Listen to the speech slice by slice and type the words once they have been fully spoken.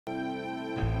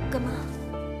干嘛？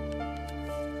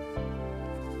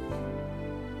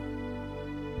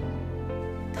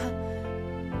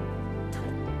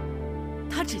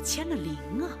他只签了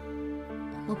0啊！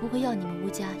我不会要你们吴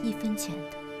家1分钱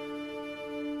的。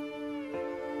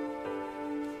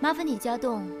麻烦你家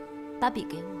栋把笔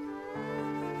给我，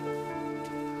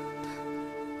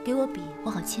给我笔，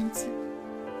我好签字。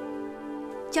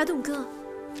家栋哥，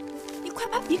你快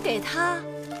把笔给他，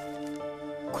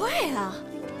快啊！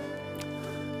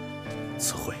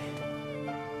慈慧，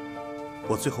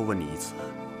我最后问你一次，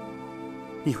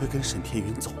你会跟沈天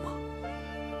云走吗？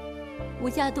吴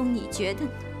家栋，你觉得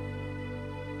呢？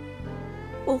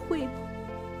我会吗？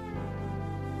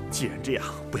既然这样，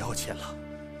不要签了，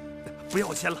不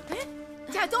要签了。哎，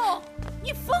家栋，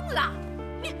你疯了！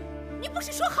你不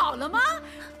是说好了吗？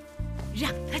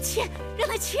让他签，让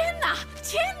他签呐，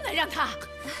签呐，让他。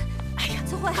哎呀，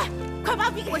慈慧，快把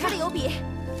笔给他。我这里有笔，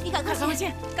你赶快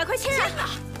签，赶快签啊！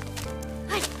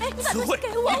哎，你赶快给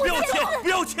我！不要签，不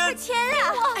要签！签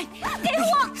啊！哎，给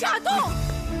我！家栋，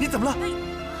你怎么了？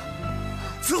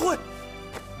慈慧，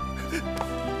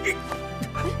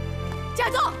家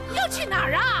栋，你要去哪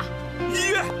儿啊？医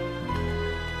院。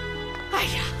哎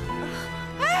呀，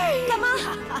哎呀，干妈，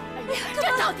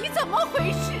这到底怎么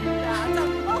回事啊？怎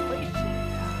么回事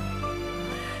啊？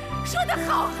说的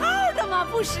好好的嘛，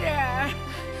不是？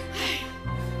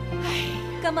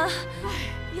干妈，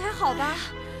你还好吧？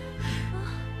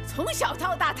从小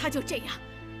到大他就这样，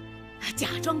假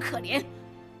装可怜，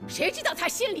谁知道他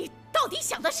心里到底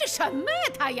想的是什么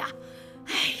呀？他呀，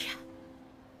哎呀！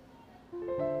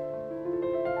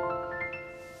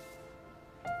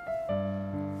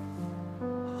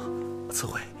慈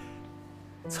慧，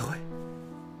慈慧，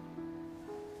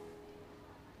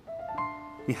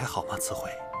你还好吗？慈慧，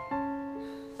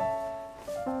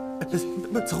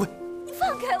慈慧，你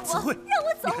放开我！慈慧，让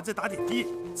我走！你还在打点滴。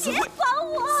慈慧，别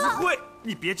绑我！慈慧，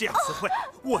你别这样，慈慧，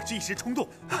我是一时冲动，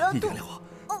你原谅我。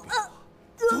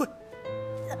慈慧，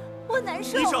我难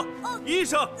受。医生，医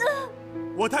生，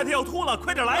我太太要吐了，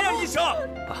快点来呀，医生！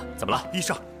啊，怎么了？医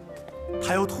生，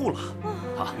她要吐了。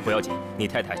啊，不要紧，你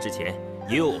太太之前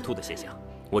也有呕吐的现象，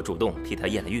我主动替她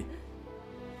验了孕。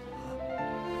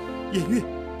验孕？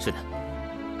是的。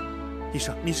医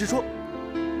生，你是说？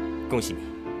恭喜你，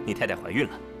你太太怀孕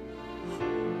了。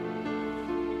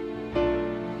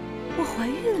我怀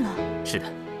孕了？是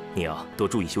的，你要多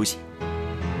注意休息。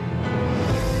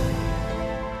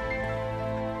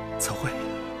慈慧，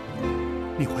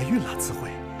你怀孕了，慈慧。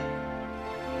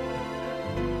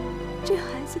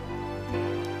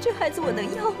这孩子我能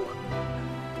要吗？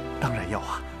当然要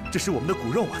啊，这是我们的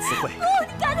骨肉啊，慈慧。哦，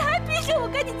你刚才还逼着我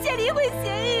跟你签离婚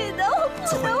协议呢，我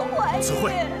不能怀孕。慈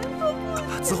慧，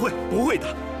慈慧，不会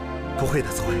的，不会的，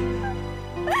慈慧。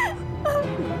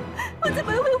我怎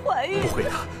么会怀孕？不会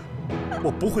的，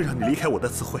我不会让你离开我的，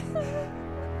慈慧。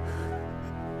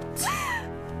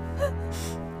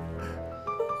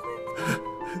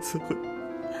慈慧。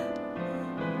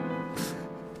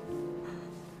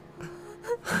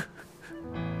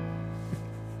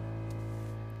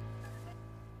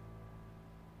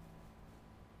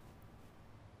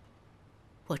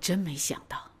我真没想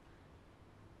到，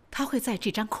他会在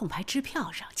这张空白支票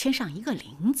上签上一个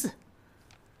0字。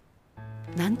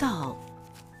难道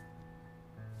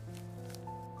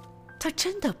他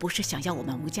真的不是想要我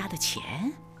们吴家的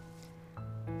钱？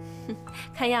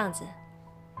看样子，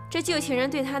这旧情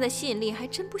人对他的吸引力还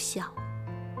真不小。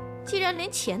既然连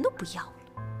钱都不要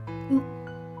了，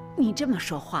你这么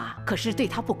说话可是对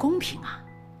他不公平啊！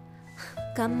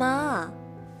干妈，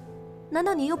难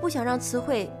道你又不想让慈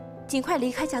慧尽快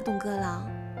离开家栋哥了？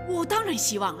我当然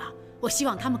希望了，我希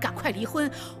望他们赶快离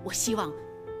婚，我希望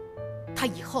他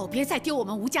以后别再丢我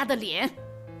们吴家的脸。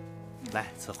来，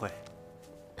慈慧。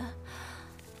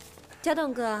家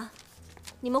栋哥，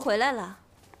你们回来了，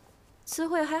慈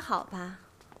慧还好吧？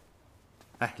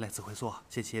哎，来，慈慧坐，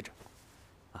先歇着。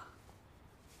啊，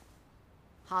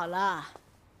好了，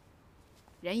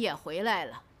人也回来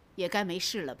了，也该没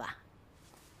事了吧？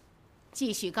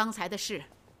继续刚才的事，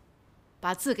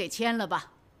把字给签了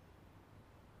吧。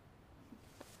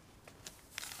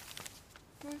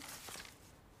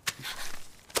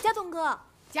家栋哥，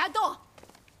家栋，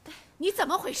你怎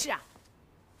么回事啊？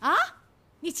啊，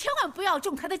你千万不要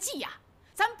中他的计呀！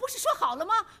咱们不是说好了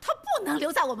吗？他不能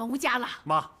留在我们吴家了。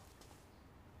妈，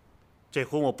这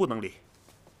婚我不能离。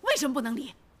为什么不能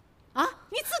离？啊，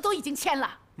你字都已经签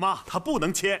了。妈，他不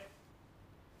能签。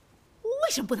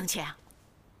为什么不能签啊？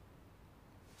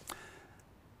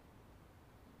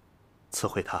慈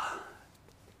慧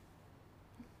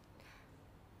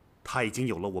他已经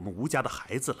有了我们吴家的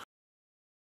孩子了。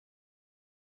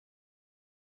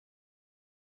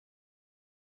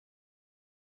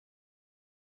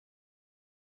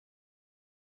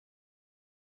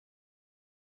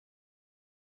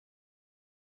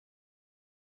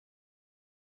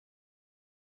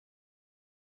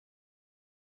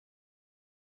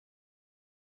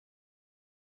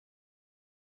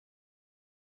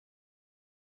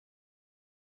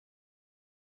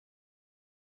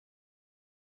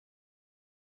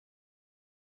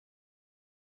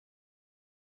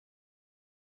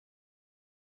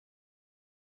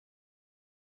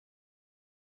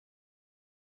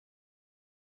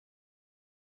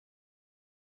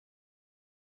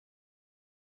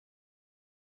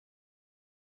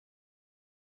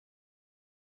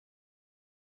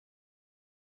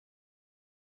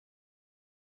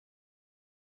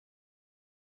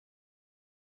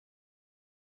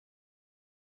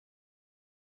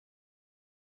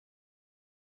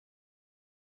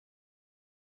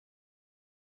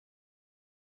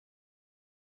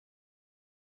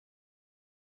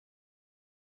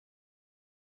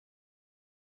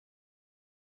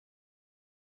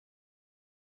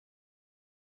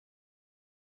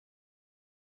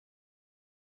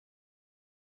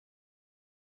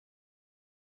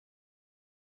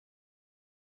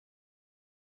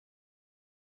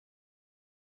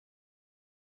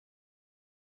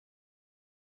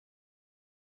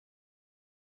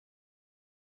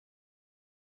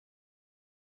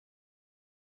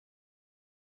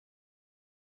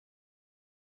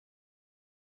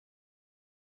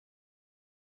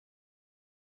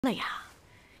了呀，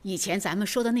以前咱们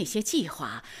说的那些计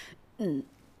划，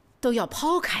都要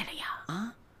抛开了呀！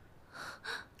啊，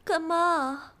干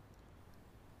嘛？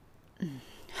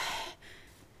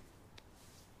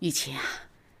雨晴啊，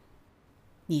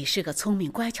你是个聪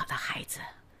明乖巧的孩子，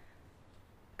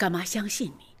干妈相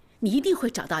信你，你一定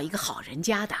会找到一个好人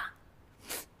家的。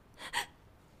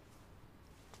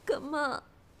干妈，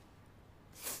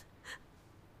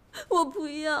我不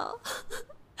要，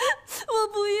我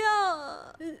不要。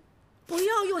不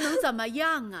要又能怎么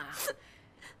样啊？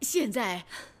现在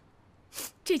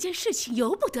这件事情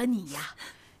由不得你呀，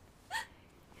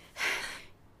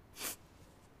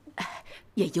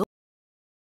也由。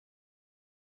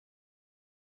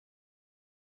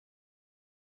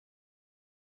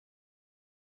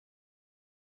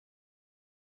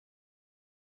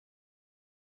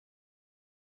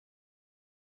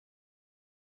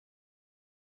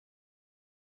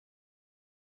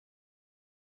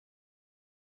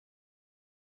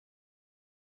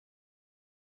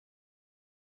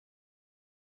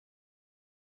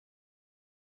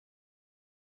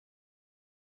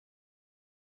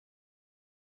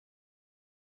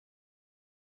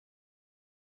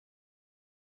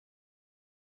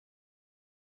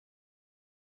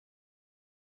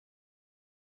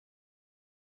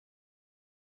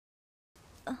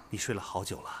你睡了好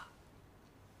久了。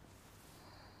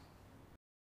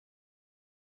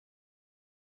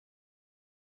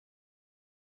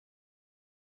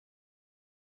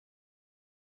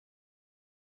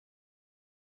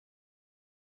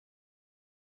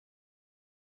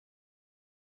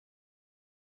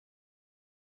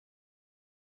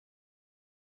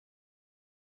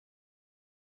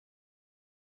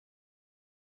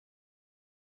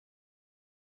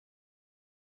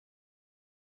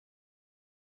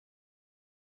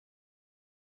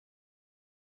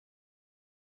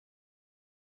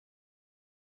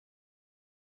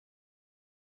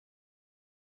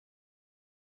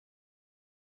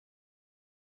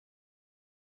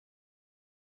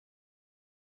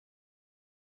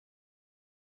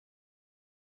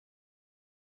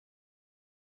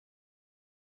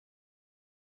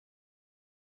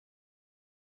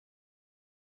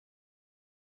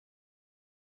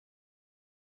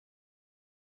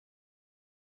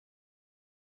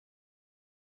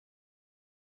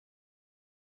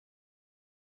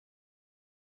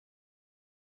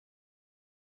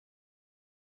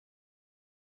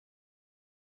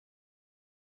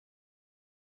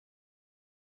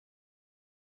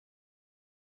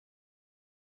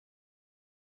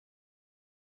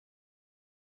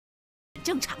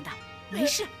正常的，没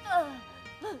事。我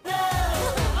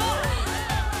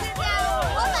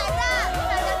买单，大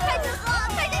家开着喝，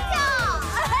开着跳。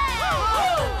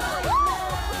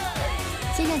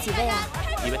先生几位啊？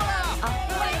一位。啊。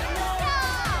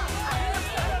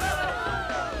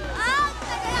大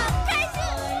家要开心，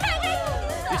开心。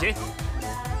雨晴，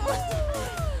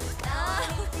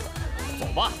走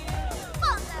吧。放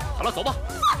开我！好了，走吧。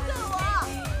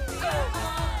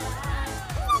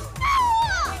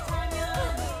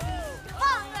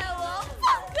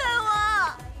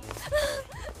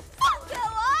放开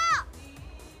我！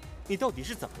你到底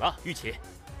是怎么了，玉琴？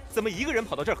怎么一个人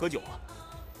跑到这儿喝酒啊？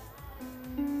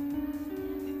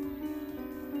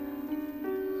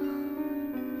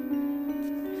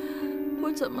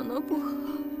我怎么能不喝？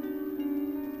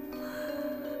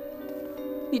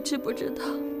你知不知道，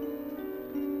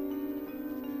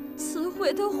慈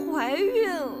慧她怀孕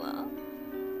了？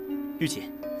玉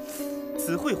琴，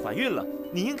慈慧怀孕了，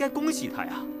你应该恭喜她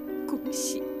呀。恭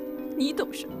喜？你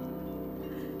懂什么？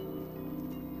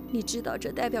你知道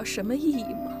这代表什么意义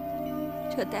吗？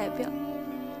这代表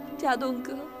家栋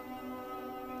哥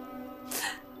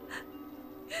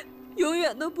永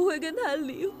远都不会跟他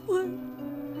离婚。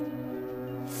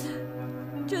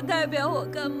这代表我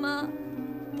干妈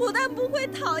不但不会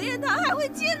讨厌他，还会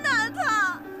接纳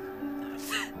他。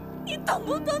你懂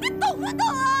不懂？你懂不懂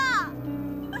啊？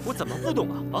我怎么不懂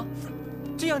啊？啊，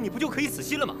这样你不就可以死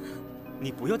心了吗？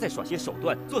你不要再耍些手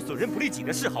段，做损人不利己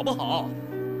的事，好不好？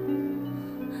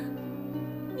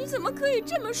你怎么可以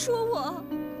这么说我？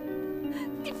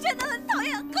你真的很讨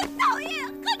厌，很讨厌，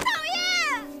很讨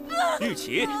厌！玉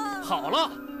琪，好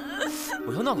了，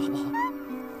不要闹了，好不好？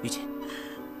玉琪，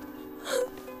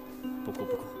不哭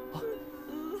不哭啊！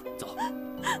走，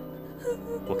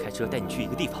我开车带你去一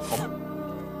个地方，好吗？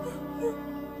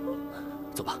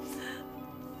走吧。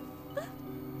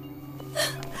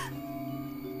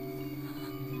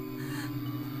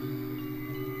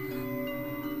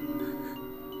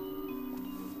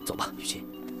走吧，雨欣。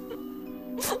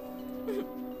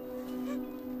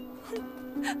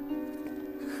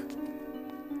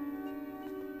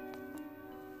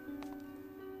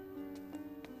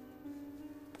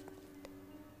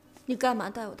你干嘛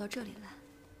带我到这里来？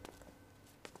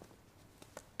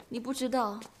你不知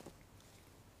道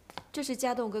这是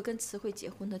家栋哥跟慈慧结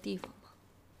婚的地方吗？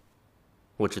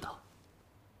我知道，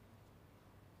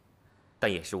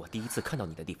但也是我第一次看到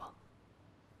你的地方。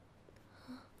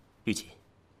玉琴，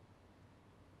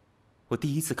我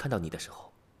第一次看到你的时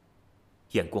候，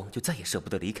眼光就再也舍不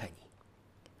得离开你。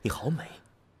你好美，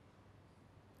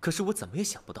可是我怎么也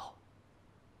想不到，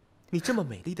你这么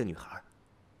美丽的女孩，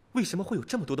为什么会有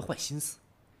这么多的坏心思？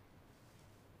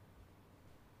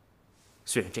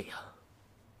虽然这样，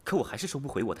可我还是收不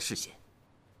回我的视线。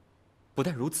不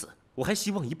但如此，我还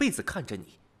希望一辈子看着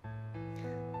你。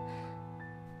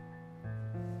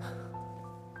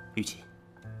玉琴，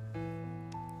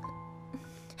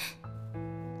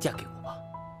嫁给我吧，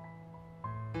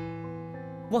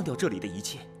忘掉这里的一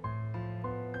切，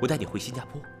我带你回新加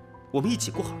坡，我们一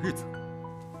起过好日子，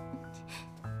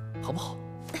好不好？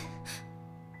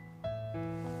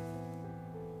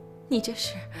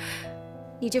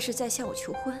你这是在向我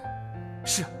求婚？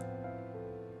是。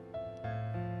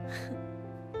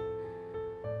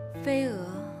飞蛾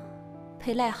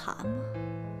配癞蛤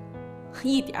蟆，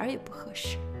一点儿也不合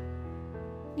适。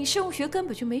你生物学根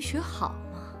本就没学好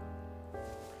嘛，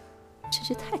真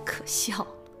是太可笑了。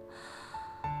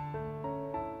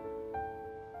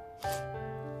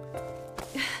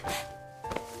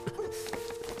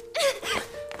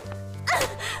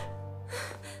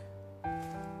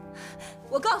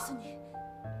我告诉你，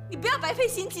你不要白费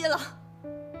心机了。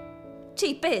这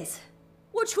一辈子，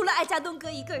我除了爱家东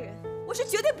哥一个人，我是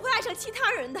绝对不会爱上其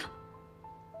他人的，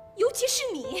尤其是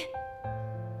你。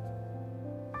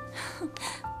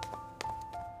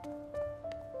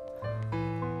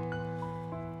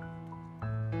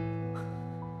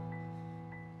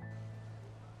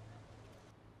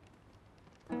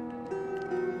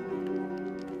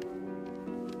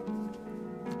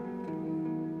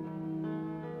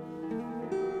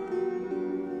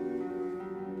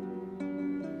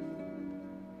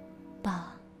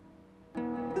爸，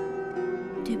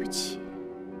对不起，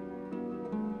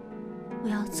我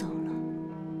要走了。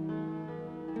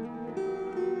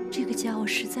这个家我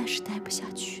实在是待不下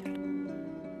去了，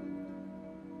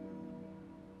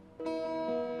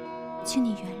请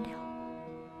你原谅我，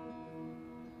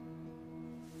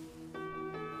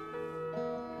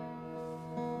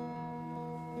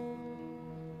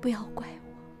不要怪我。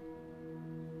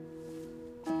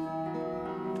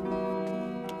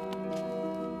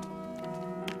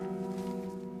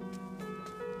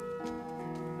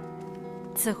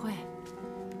子慧，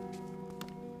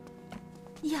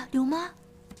呀，刘妈，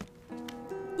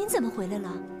您怎么回来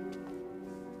了？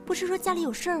不是说家里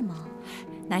有事儿吗？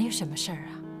哪有什么事儿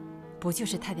啊？不就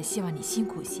是太太希望你辛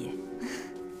苦些，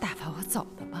打发我走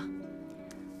的吗？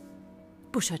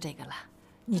不说这个了，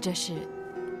你这是……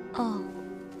哦，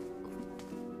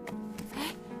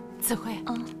哎，子慧，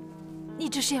你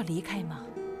这是要离开吗？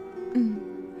嗯，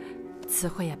子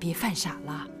慧呀，别犯傻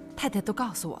了。太太都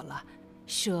告诉我了，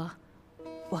说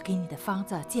我给你的方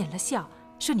子见了效，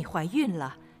说你怀孕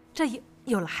了，这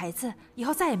有了孩子以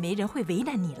后，再也没人会为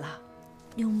难你了。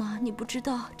刘妈，你不知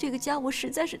道这个家我实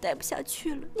在是待不下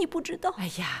去了，你不知道。哎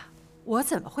呀，我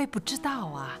怎么会不知道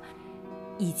啊？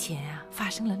以前啊，发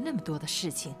生了那么多的事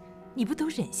情，你不都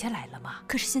忍下来了吗？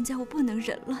可是现在我不能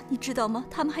忍了，你知道吗？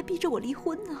他们还逼着我离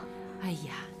婚呢。哎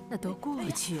呀，那都过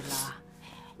去了。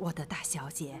我的大小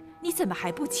姐，你怎么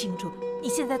还不清楚？你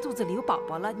现在肚子里有宝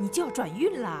宝了，你就要转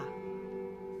运了。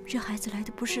这孩子来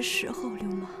的不是时候，刘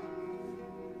妈。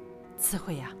慈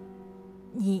慧呀，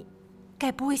你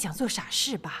该不会想做傻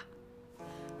事吧？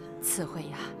慈慧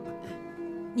呀，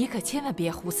你可千万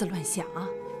别胡思乱想啊！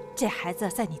这孩子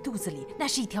在你肚子里，那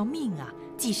是一条命啊！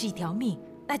既是一条命，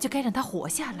那就该让他活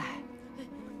下来。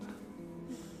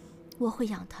我会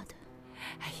养他的。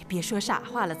哎呀，别说傻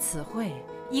话了，慈慧，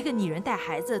一个女人带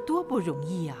孩子多不容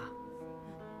易啊！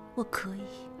我可以。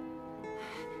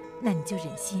那你就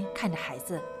忍心看着孩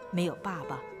子没有爸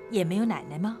爸，也没有奶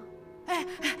奶吗？哎，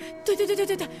对，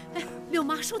哎，六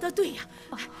妈说的对呀。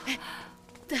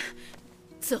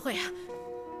慈慧啊，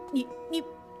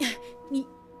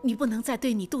你不能再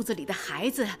对你肚子里的孩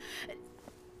子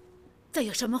再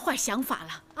有什么坏想法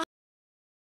了啊！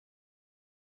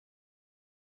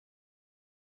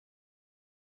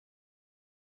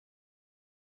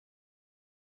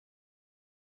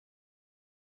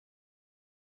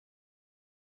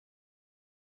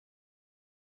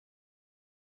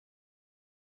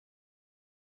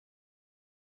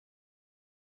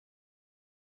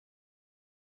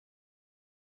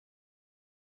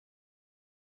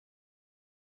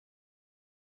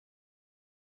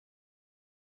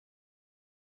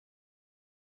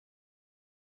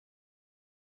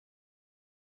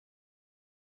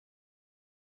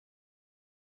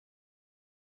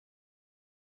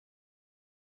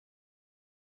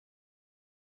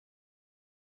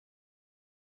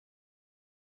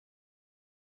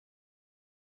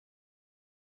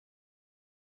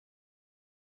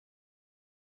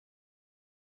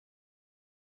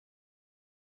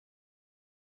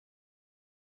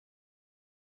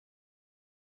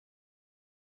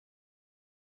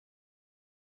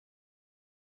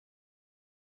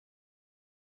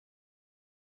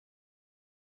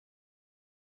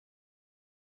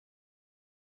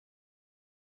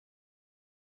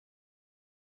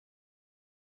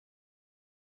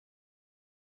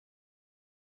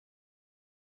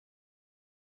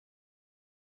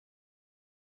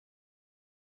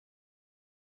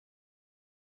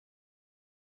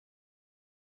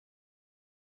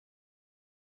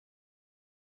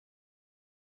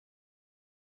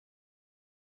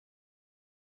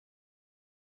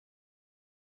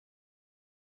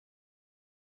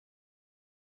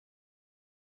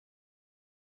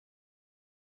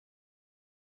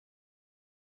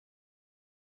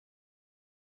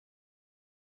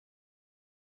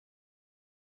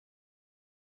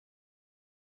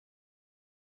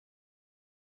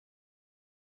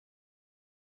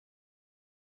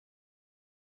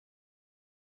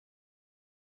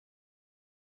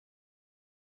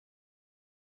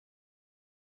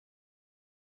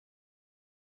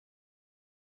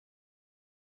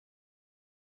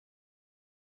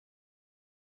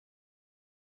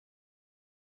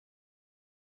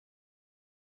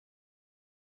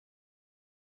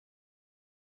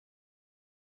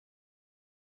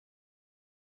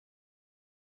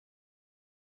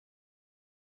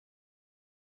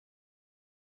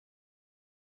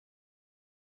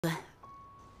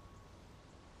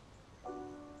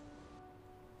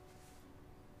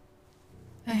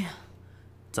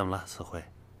怎么了，慈慧？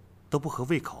都不合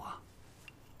胃口啊？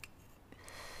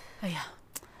哎呀，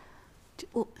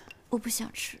我不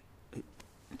想吃。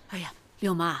哎呀，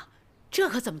柳妈，这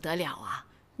可怎么得了啊？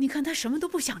你看他什么都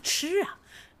不想吃啊！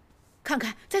看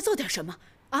看再做点什么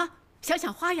啊？想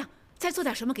想花样，再做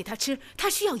点什么给他吃，他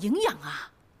需要营养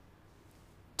啊。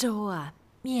粥啊，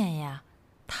面呀，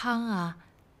汤啊，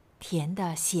甜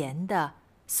的、咸的、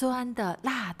酸的、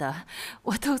辣的，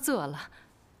我都做了。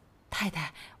太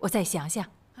太，我再想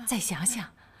想，再想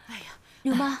想。哎呀，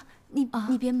柳妈，你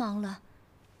别忙了，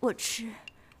我吃。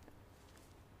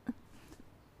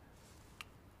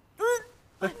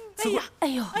哎，慈慧，哎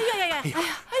呦，哎呀呀呀！哎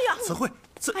呀，哎呀，慈慧，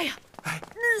哎呀，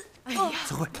哎呀，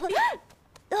慈慧，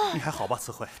你还好吧？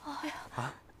慈慧，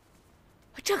啊，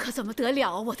这可怎么得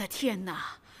了啊！我的天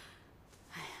哪！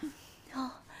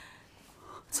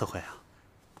慈慧啊，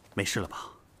没事了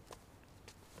吧？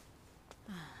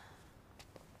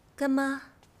干妈，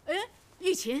哎，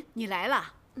玉琴，你来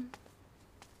了。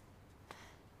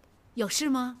有事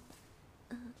吗？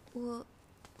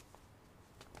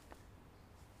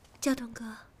家东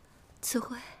哥，慈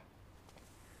慧，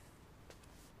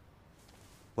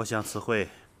我想慈慧，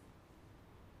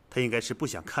她应该是不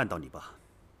想看到你吧？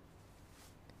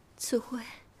慈慧，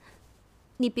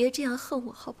你别这样恨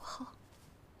我好不好？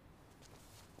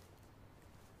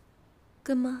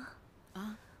干妈，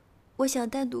我想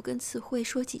单独跟慈慧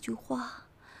说几句话，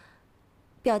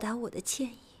表达我的歉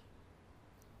意，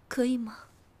可以吗？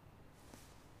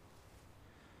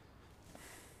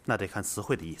那得看慈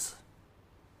慧的意思。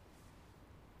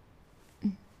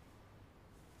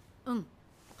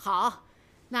好，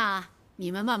那你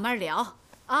们慢慢聊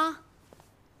啊。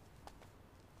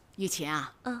玉琴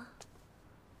啊，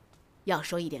要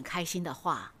说一点开心的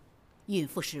话，孕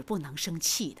妇是不能生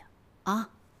气的啊。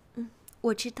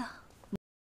我知道。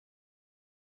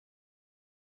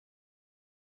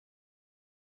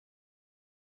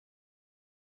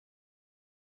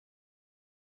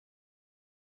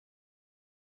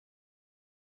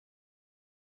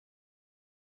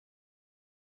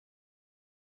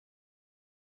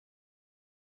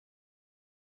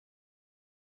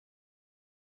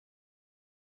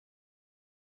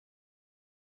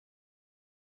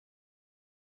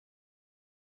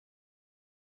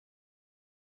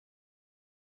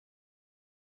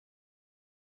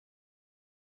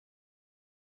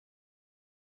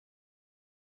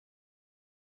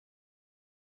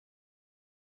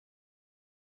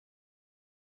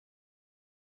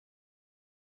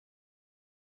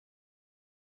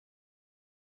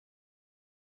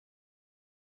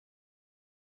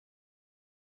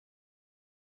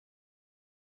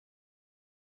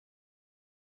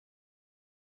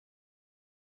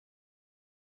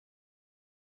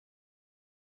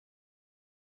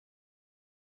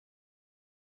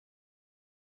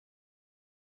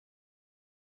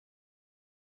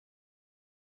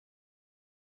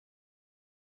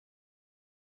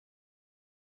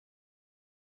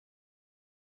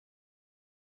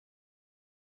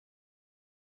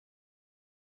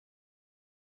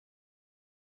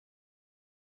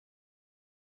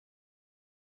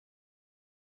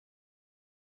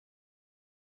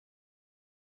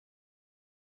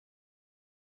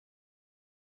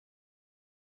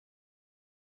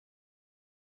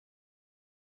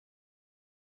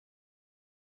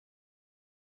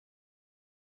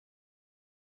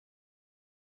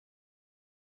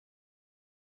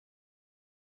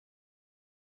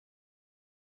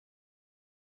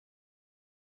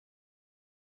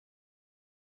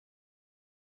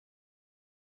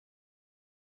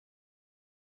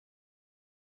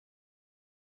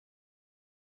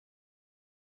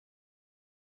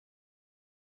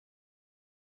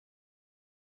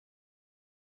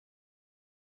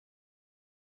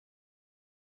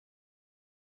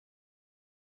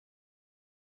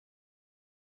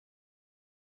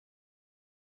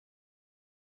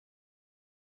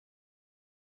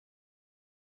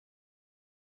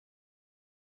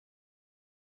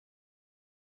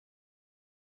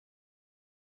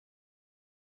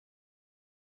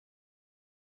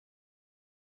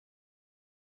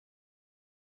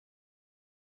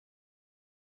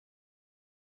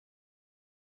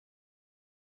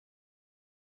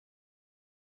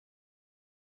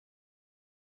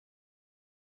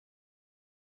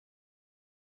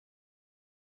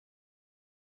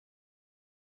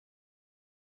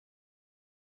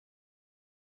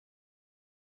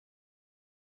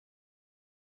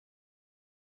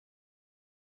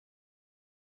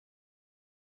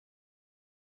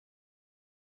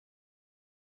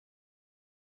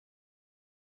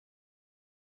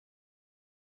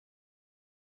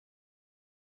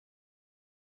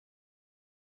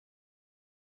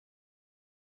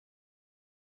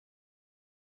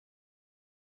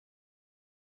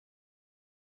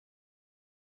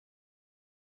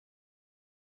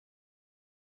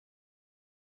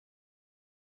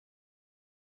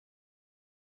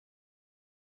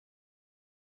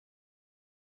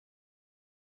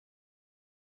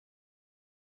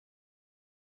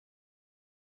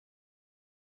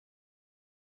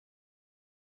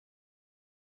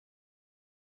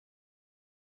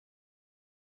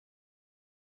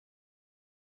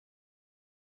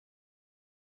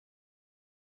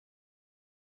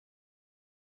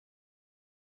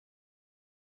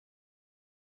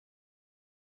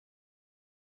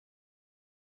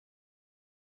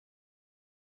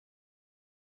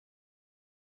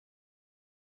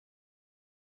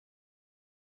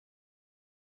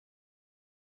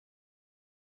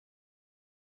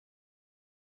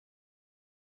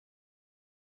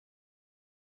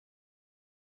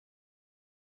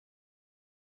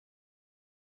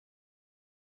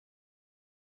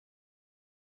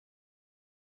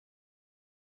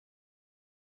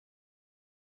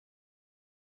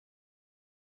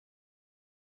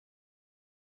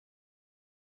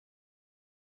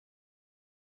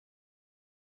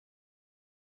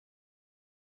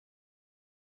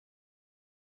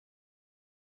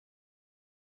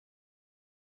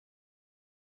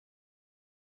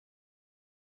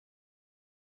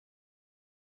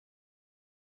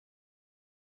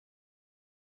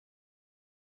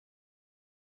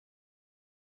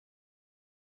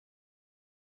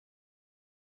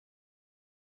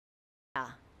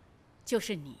啊，就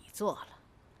是你做了，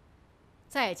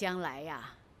再将来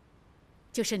呀，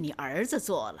就是你儿子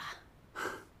做了。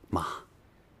妈，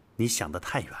你想得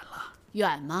太远了。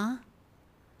远吗？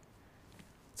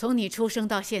从你出生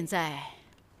到现在，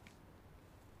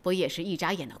不也是一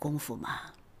眨眼的功夫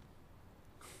吗？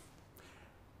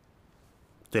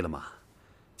对了，妈，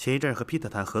前一阵和皮特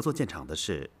谈合作建厂的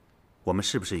事，我们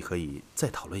是不是也可以再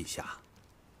讨论一下？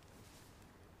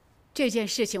这件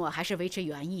事情我还是维持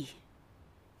原意。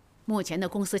目前的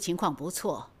公司情况不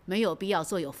错，没有必要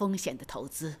做有风险的投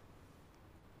资。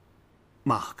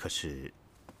妈，可是，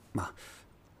妈……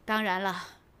当然了，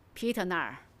皮特那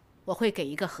儿我会给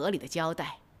一个合理的交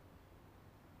代。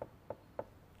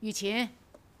雨晴，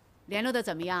联络的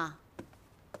怎么样？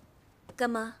干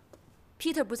妈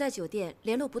，Peter 不在酒店，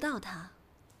联络不到他。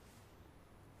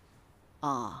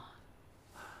哦，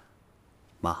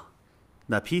妈，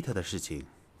那 Peter 的事情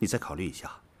你再考虑一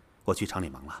下，我去厂里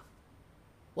忙了。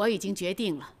我已经决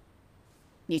定了，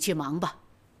你去忙吧。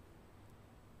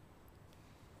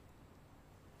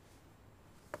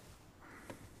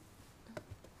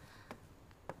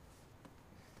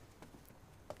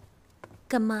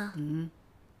干妈，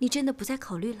你真的不再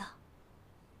考虑了？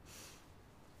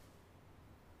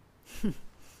哼。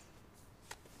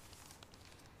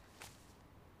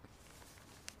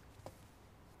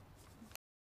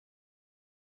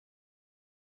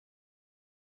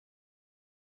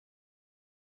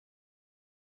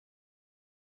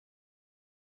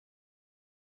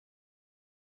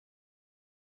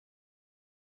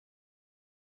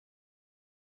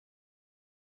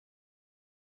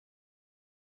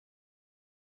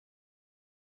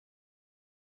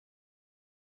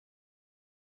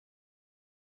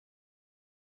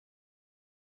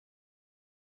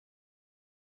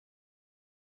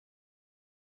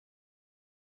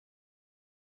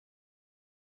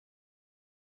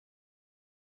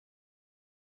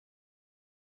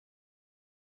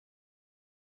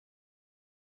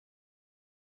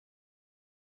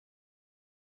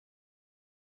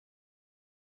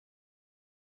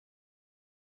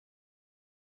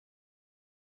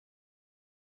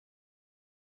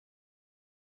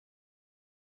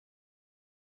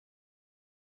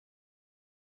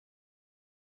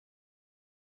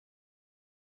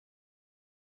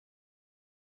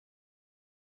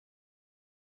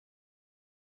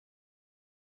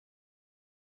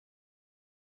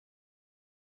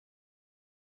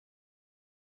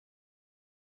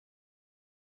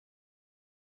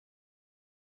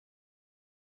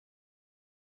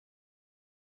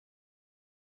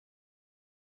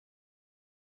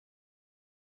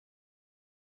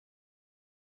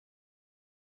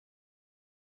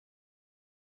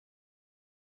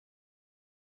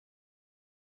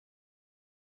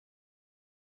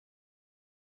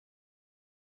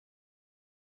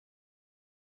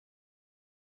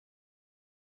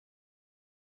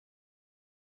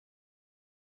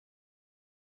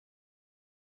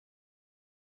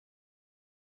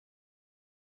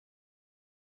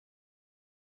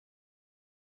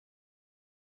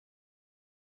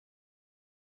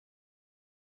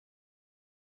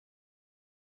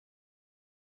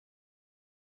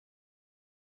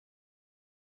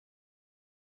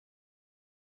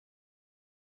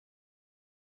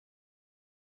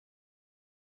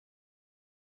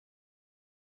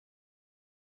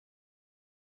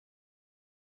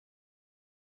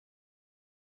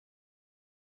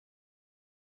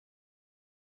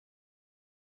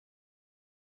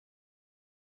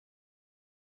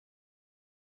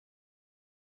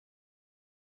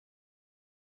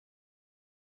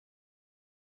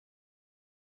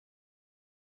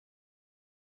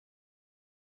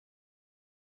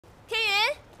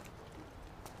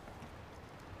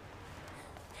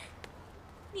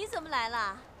你怎么来了？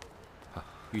啊，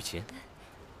雨晴，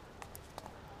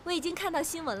我已经看到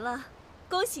新闻了，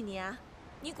恭喜你啊！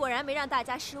你果然没让大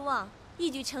家失望，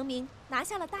一举成名，拿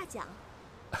下了大奖。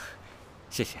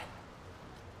谢谢。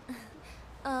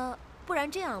不然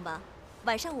这样吧，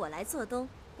晚上我来做东，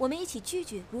我们一起聚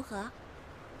聚，如何？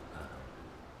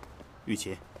雨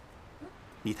晴，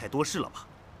你太多事了吧？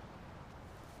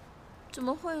怎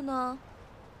么会呢？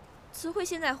慈慧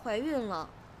现在怀孕了，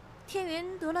天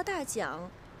云得了大奖，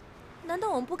难道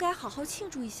我们不该好好庆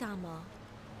祝一下吗？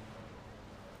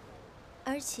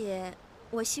而且，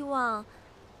我希望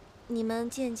你们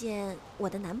见见我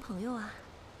的男朋友啊。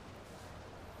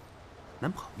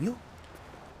男朋友？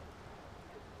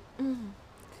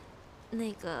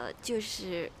那个就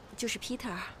是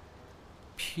Peter。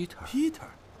Peter。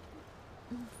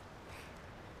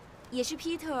也是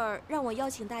Peter 让我邀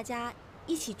请大家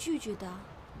一起聚聚的。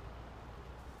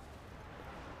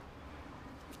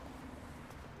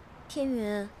天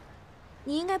云，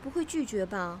你应该不会拒绝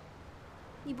吧？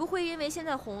你不会因为现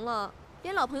在红了，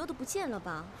连老朋友都不见了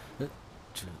吧？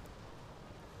这……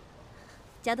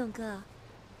贾董哥，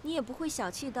你也不会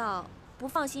小气到不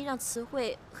放心让慈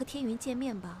慧和天云见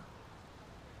面吧？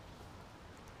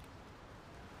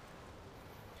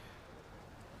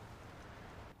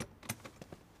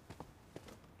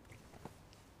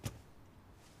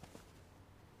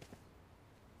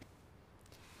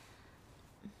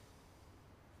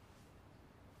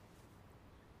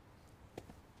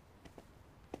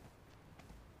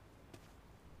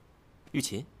玉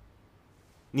琴，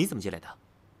你怎么进来的？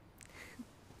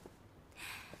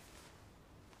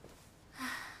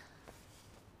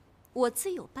我自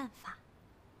有办法。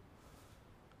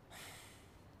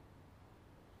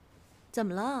怎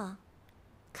么了？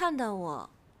看到我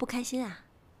不开心啊？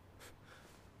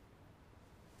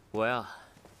我呀，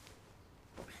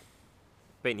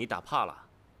被你打怕了。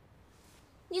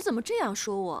你怎么这样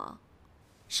说我？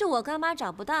是我干妈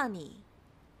找不到你，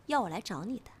要我来找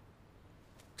你的。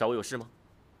找我有事吗？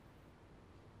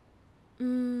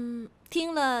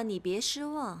听了你别失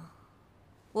望，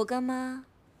我干妈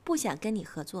不想跟你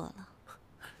合作了。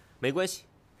没关系，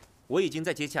我已经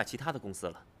在接洽其他的公司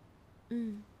了。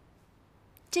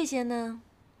这些呢，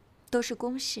都是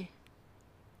公事。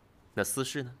那私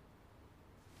事呢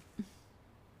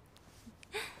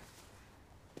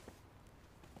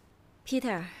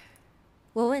？Peter，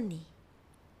 我问你，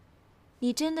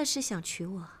你真的是想娶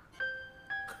我？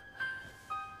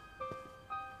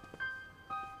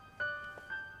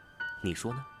你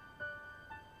说呢？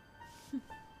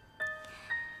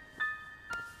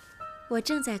我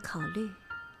正在考虑，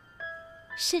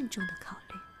慎重的考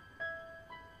虑。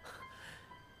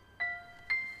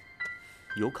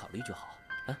有考虑就好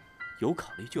啊，有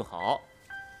考虑就好。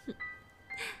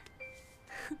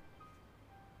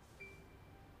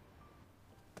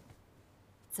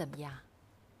怎么样？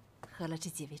喝了这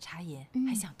几味茶饮，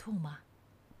还想吐吗？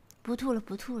不吐了，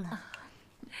不吐了。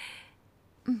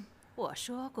我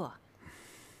说过，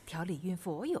调理孕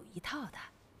妇我有一套的。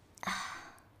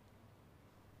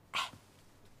哎，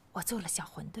我做了小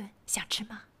馄饨，想吃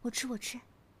吗？我吃，我吃。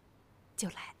就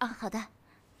来啊！好的。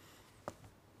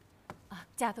啊，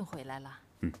家栋回来了。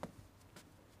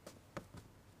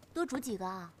多煮几个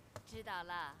啊？知道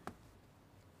了。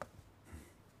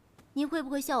您会不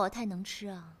会笑我太能吃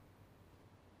啊？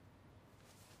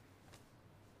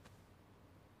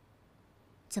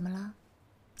怎么了？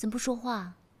怎么不说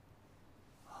话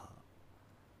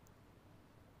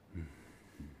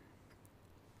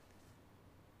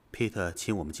？Peter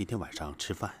请我们今天晚上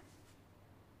吃饭。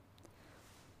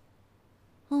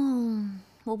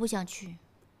我不想去。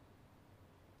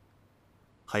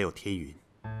还有天云。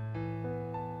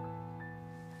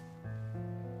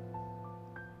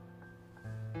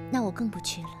那我更不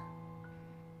去了。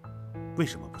为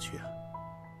什么不去啊？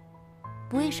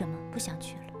不为什么，不想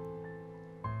去了。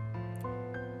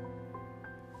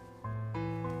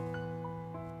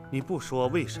你不说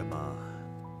为什么，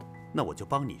那我就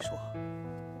帮你说。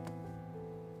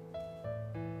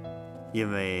因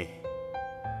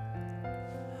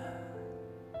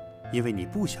为你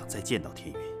不想再见到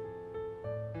天云。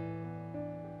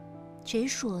谁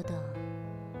说的？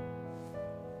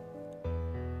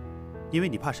因为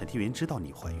你怕沈天云知道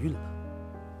你怀孕了。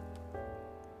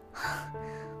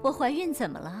我怀孕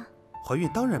怎么了？怀孕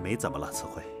当然没怎么了，慈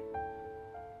慧。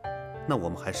那我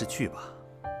们还是去吧，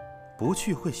不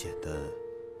去会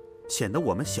显得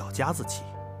我们小家子气。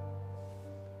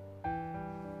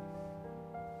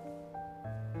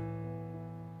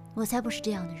我才不是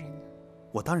这样的人呢。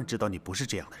我当然知道你不是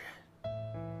这样的人。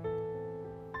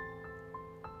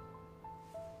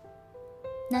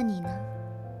那你呢？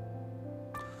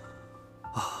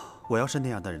我要是那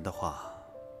样的人的话，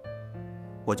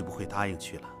我就不会答应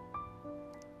去了。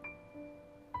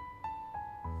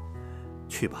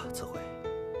去吧，慈慧。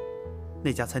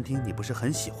那家餐厅你不是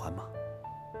很喜欢吗？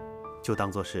就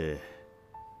当做是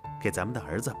给咱们的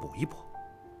儿子补一补。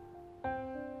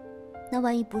那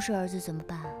万一不是儿子怎么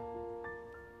办？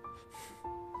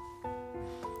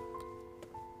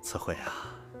慈慧啊，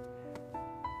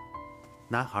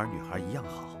男孩女孩一样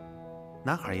好，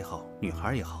男孩也好，女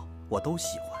孩也好，我都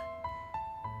喜欢。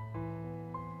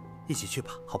一起去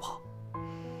吧，好不好？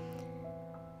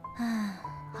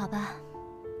好吧。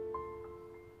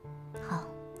好，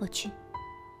我去。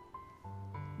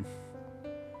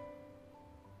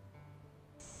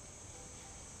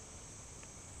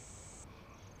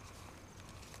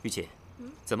玉琴，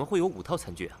怎么会有5套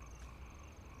餐具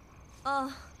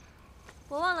啊？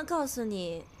我忘了告诉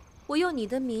你，我用你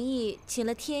的名义请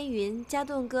了天云、家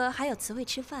栋哥还有慈慧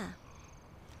吃饭。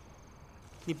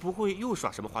你不会又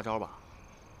耍什么花招吧？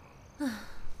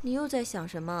你又在想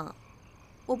什么？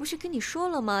我不是跟你说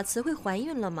了吗？慈慧怀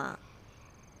孕了吗？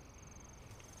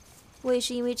我也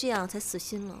是因为这样才死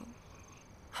心了。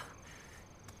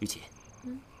雨晴，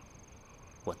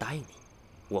我答应你，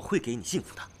我会给你幸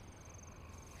福的。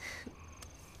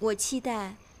我期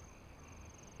待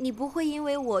你不会因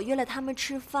为我约了他们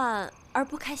吃饭而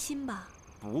不开心吧？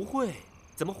不会，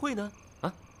怎么会呢？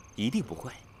啊，一定不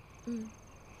会。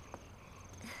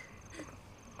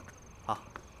好。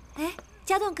哎，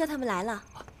家栋哥他们来了。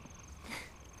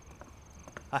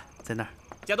哎，在那儿。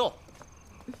家栋。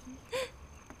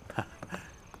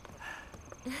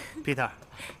Peter。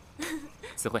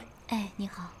慈慧。哎，你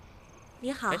好。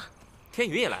你好。天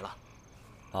宇也来了。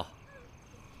好。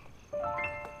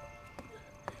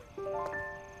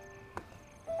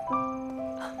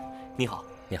你好。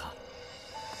你好。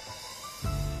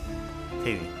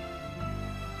天宇，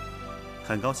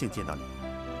很高兴见到你。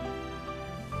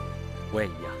我也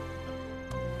一样。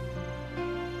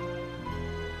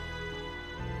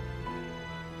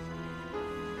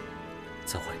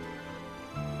慈慧，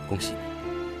恭喜你。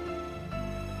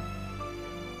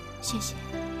谢谢。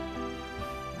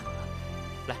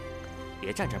来，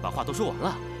别站这儿，把话都说完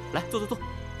了。来，坐坐坐。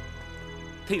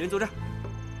天云坐这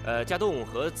儿，家栋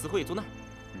和慈慧坐那儿。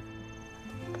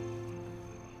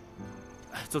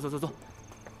坐坐坐坐。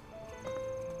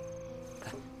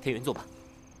来，天云坐吧。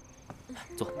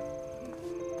坐。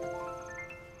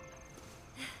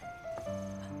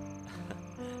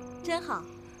真好，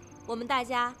我们大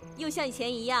家又像以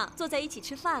前一样坐在一起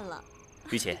吃饭了。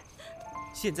雨晴，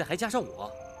现在还加上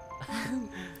我。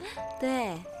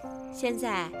对，现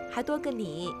在还多个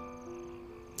你。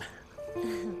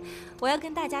我要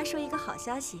跟大家说一个好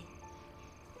消息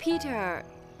 ，Peter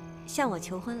向我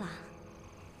求婚了。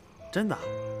真的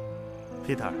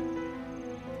 ，Peter？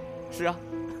 是啊。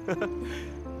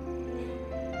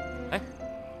哎，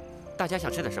大家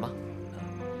想吃点什么？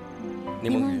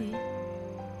柠檬鱼。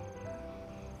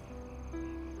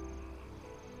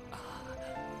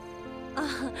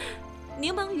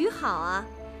柠檬鱼好啊，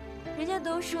人家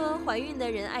都说怀孕的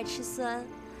人爱吃酸。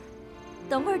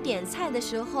等会儿点菜的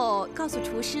时候，告诉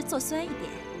厨师做酸一点。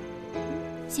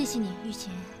谢谢你，玉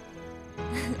琴。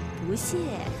不谢。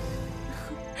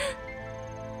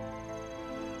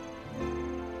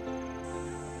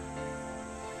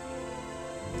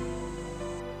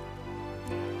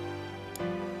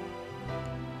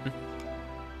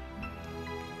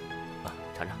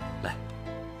尝尝。来，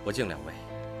我敬2位。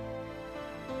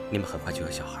你们很快就有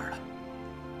小孩了。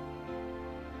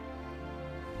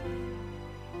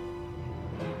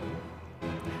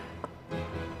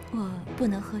我不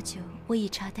能喝酒，我以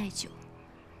茶代酒。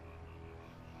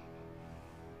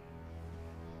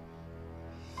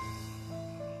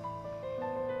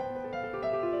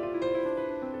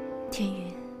天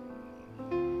云，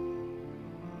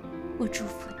我祝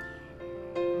福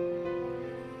你，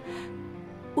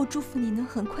我祝福你能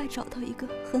很快找到一个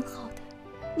很好的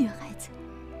女孩子。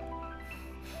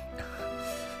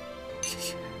谢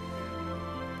谢。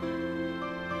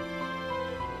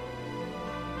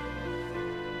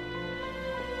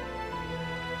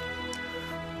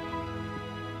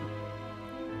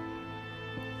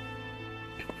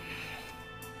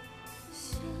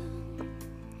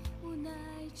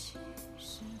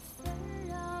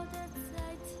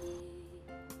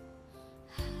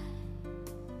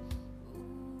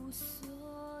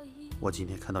我今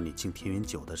天看到你敬天云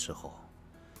酒的时候，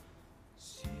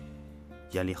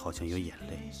眼里好像有眼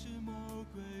泪。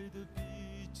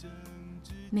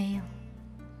没有。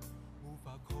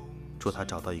祝他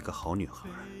找到一个好女孩，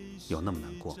有那么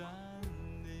难过吗？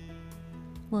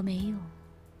我没有。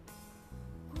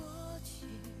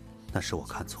那是我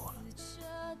看错了。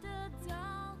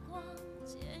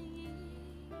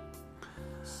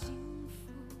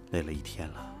累了一天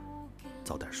了，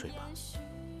早点睡吧。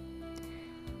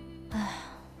唉，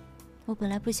我本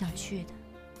来不想去的。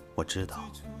我知道，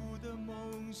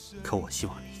可我希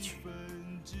望你去。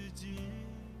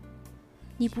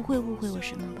你不会误会我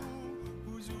什么吧？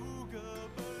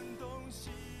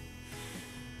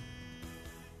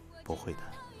不会的，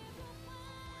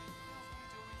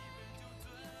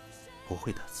不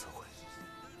会的，慈慧。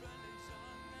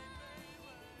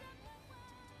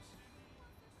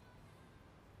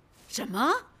什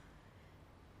么？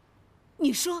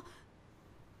你说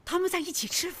他们在一起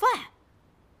吃饭，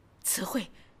慈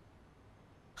慧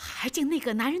还敬那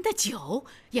个男人的酒，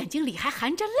眼睛里还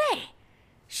含着泪。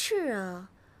是啊，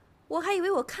我还以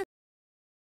为我看。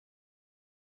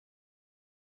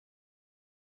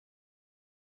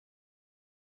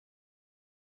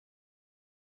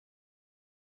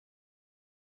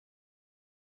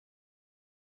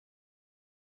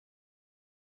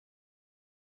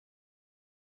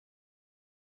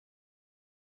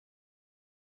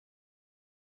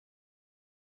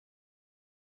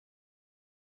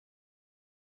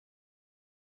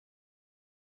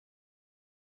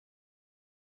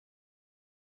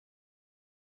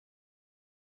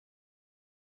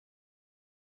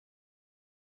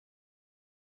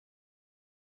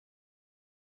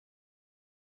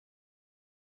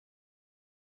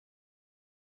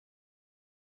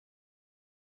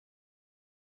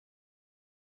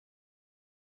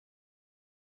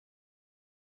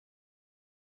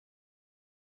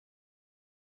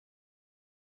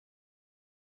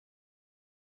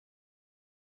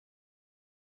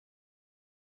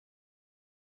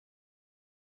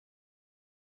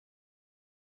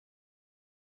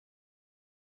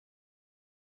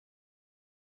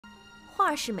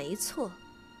话是没错，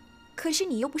可是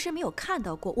你又不是没有看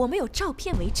到过，我们有照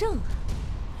片为证啊。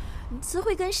慈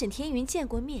慧跟沈天云见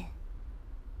过面，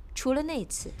除了那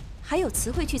次，还有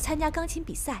慈慧去参加钢琴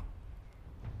比赛，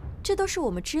这都是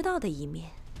我们知道的一面。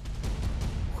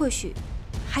或许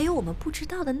还有我们不知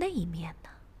道的那一面呢。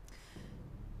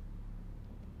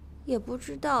也不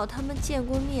知道他们见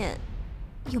过面，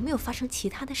有没有发生其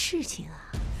他的事情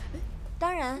啊？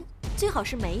当然，最好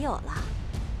是没有啦。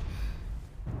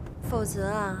否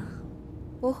则啊，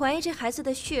我怀疑这孩子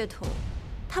的血统，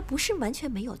他不是完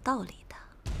全没有道理的。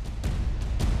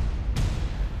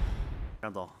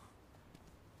张总。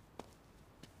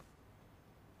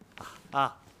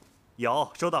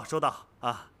有收到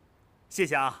啊，谢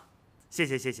谢啊，谢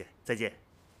谢，再见。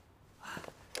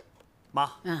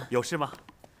妈，有事吗？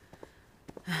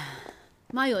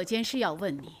妈有件事要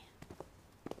问你。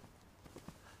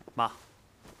妈，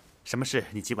什么事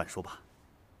你尽管说吧。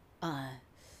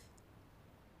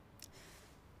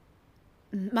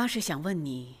妈是想问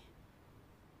你，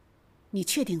你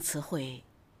确定慈慧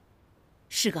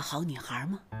是个好女孩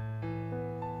吗？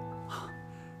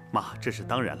妈，这是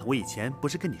当然了，我以前不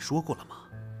是跟你说过了吗？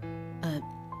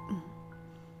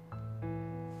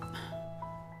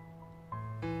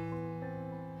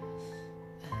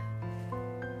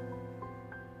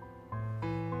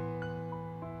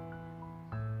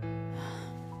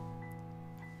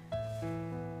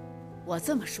我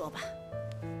这么说吧，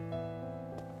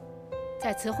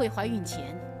在慈慧怀孕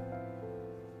前，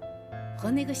和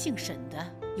那个姓沈的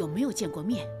有没有见过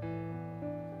面？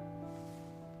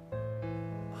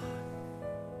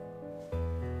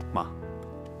妈，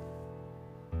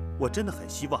我真的很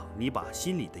希望你把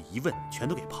心里的疑问全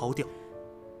都给抛掉。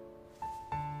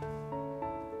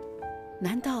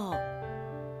难道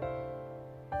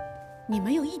你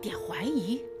没有一点怀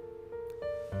疑？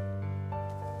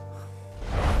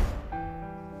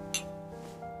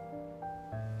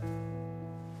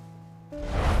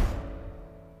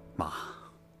妈，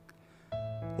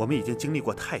我们已经经历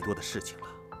过太多的事情了，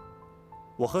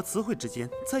我和慈慧之间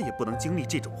再也不能经历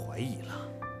这种怀疑了。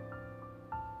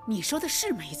你说的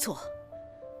是没错，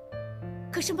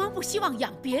可是妈不希望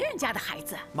养别人家的孩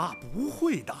子。妈不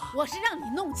会的，我是让你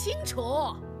弄清楚。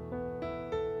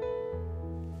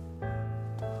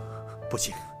不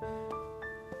行，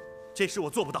这事我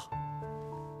做不到。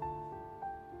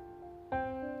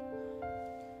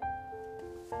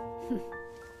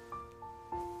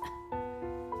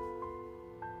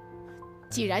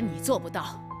既然你做不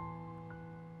到，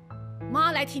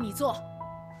妈来替你做。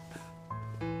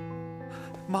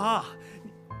妈，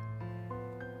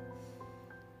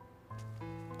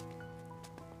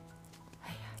哎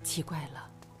呀，奇怪了，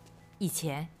以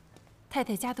前太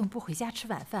太家栋不回家吃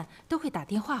晚饭都会打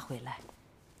电话回来，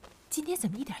今天怎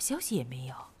么一点消息也没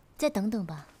有？再等等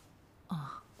吧。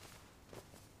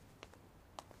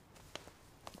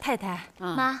太太，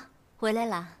妈回来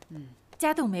了。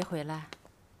家栋没回来。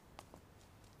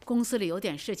公司里有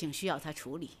点事情需要他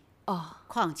处理。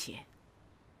况且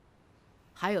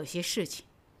还有些事情，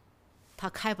他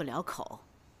开不了口，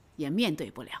也面对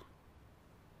不了。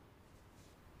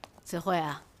慈慧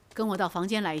啊，跟我到房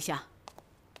间来一下。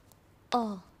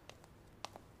哦。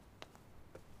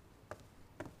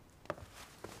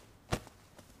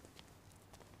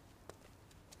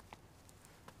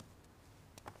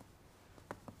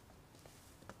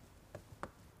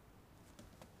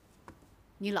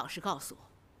你老实告诉我，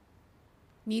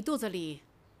你肚子里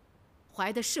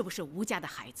怀的是不是吴家的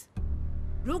孩子？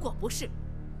如果不是，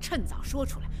趁早说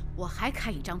出来，我还开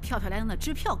一张漂漂亮亮的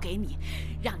支票给你，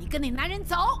让你跟那男人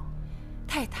走。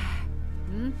太太，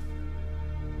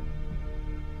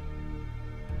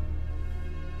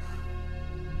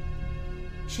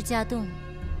是家栋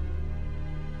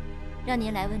让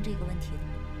您来问这个问题的。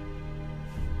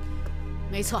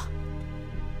没错。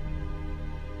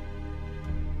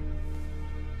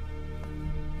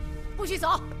不许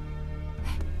走！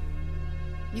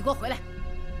你给我回来！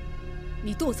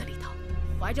你肚子里头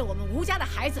怀着我们吴家的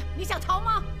孩子，你想逃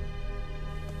吗？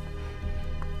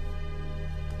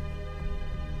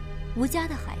吴家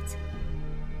的孩子？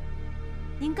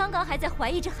您刚刚还在怀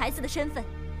疑这孩子的身份，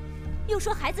又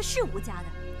说孩子是吴家的，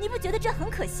你不觉得这很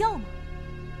可笑吗？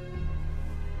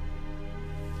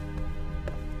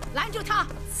拦住他！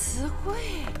慈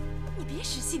慧，你别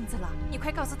使性子了，你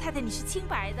快告诉太太你是清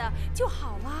白的就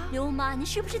好了。刘妈，你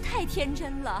是不是太天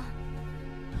真了？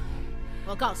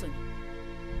我告诉你，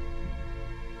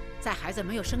在孩子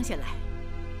没有生下来、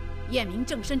验明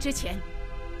正身之前，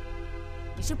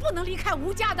你是不能离开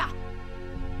吴家的。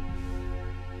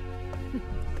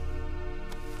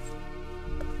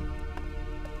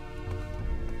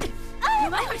你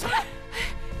们快出来！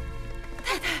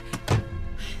太太，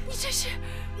这是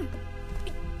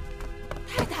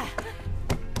太太，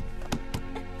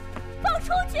放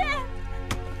出去！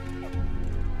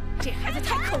这孩子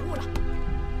太可恶了，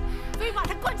非把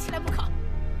他关起来不可！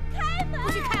开门！不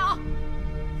许开啊！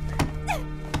哎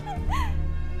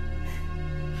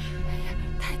呀，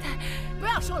太太，不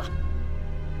要说了，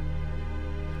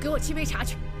给我沏杯茶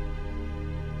去。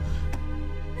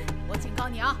我警告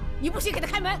你啊，你不许给他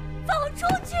开门！放我出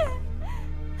去！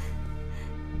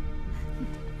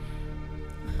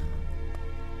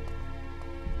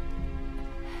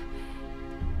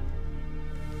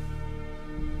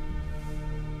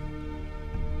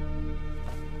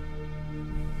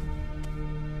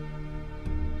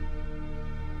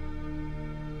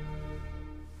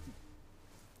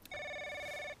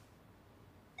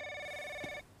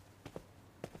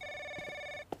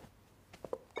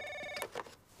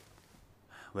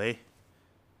喂，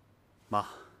妈，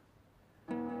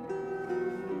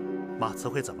妈，慈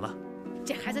慧怎么了？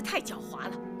这孩子太狡猾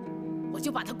了，我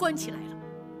就把他关起来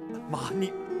了。妈，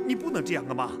你不能这样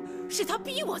啊，妈！是他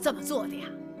逼我这么做的呀。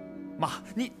妈，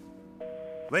你，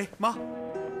喂，妈，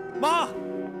妈。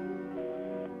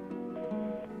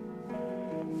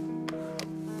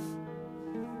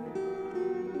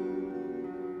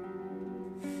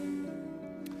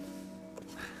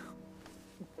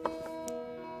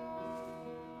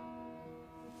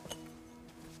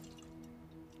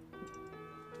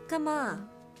干妈，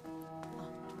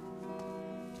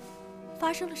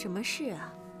发生了什么事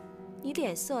啊？你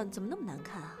脸色怎么那么难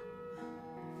看啊？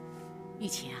玉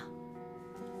琴啊，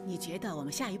你觉得我们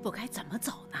下一步该怎么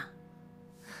走呢？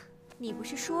你不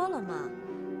是说了吗？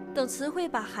等慈慧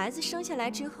把孩子生下来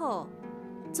之后，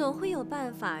总会有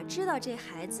办法知道这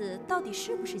孩子到底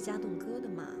是不是家栋哥的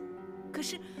嘛。可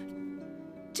是，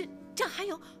这还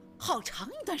有好长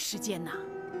一段时间呢。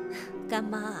干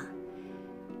妈，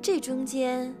这中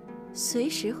间随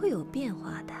时会有变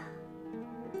化的。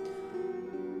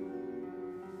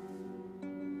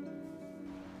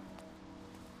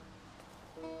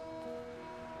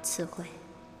慈慧，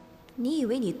你以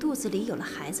为你肚子里有了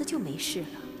孩子就没事了？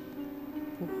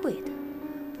不会的，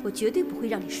我绝对不会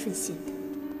让你顺心的。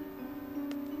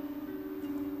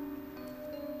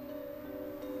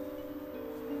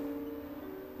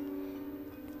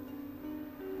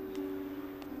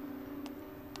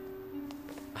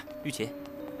玉琴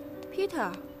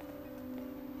Peter，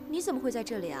 你怎么会在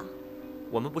这里啊？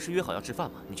我们不是约好要吃饭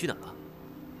吗？你去哪儿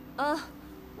了？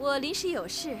我临时有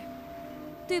事，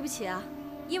对不起啊，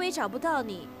因为找不到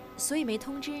你，所以没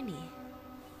通知你。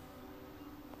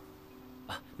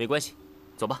啊，没关系，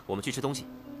走吧，我们去吃东西。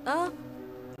啊，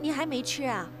你还没吃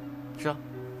啊？是啊。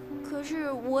可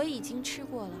是我已经吃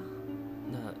过了。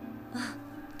那……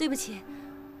对不起，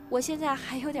我现在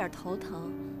还有点头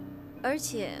疼，而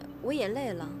且我也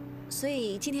累了。所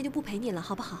以今天就不陪你了，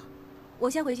好不好？我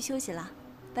先回去休息了，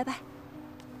拜拜。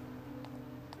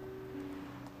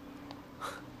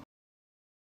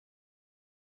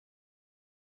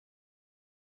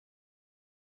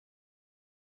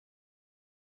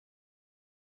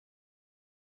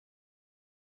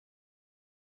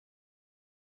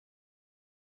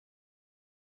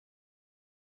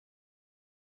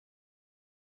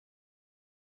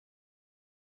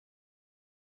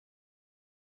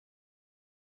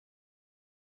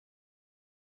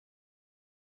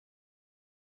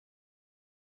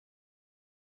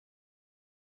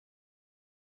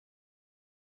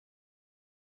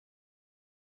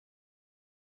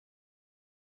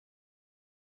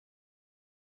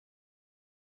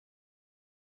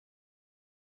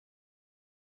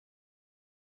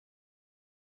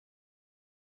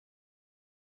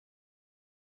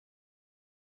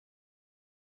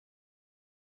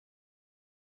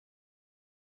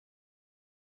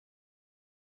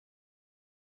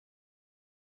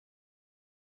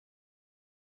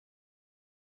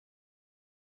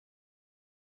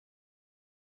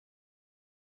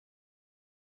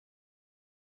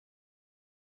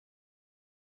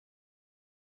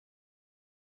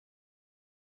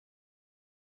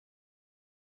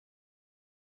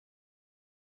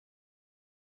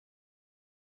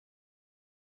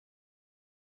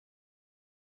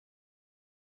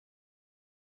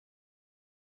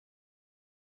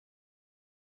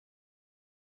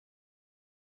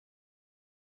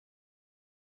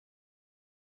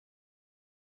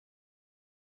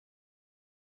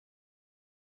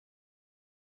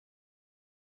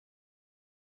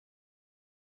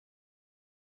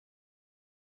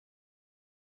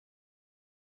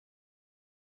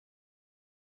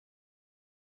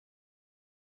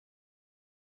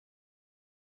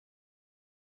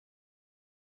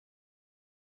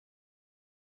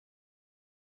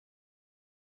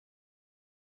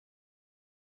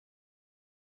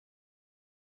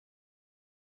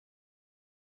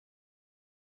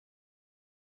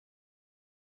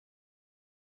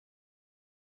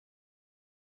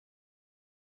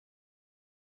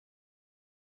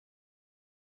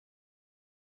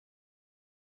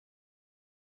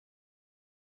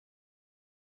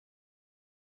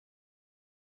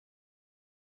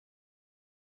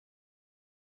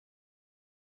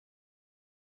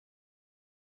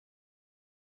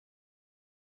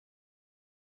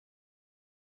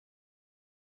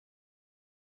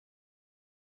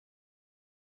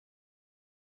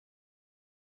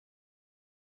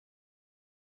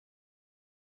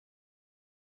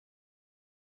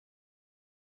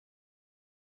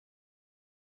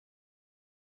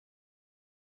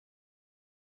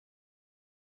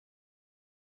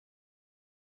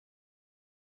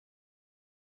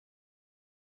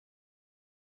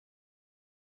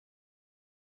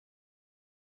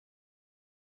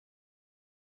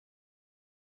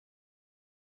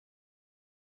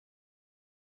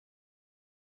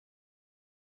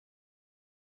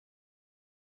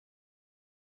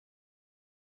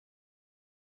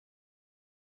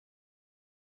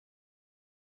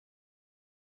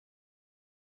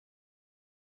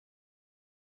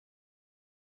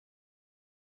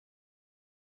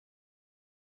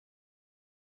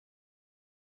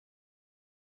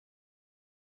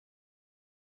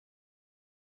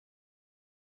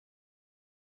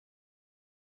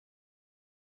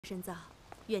深造，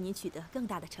愿您取得更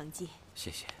大的成绩。谢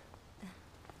谢。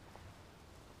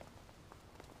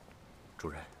主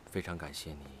任，非常感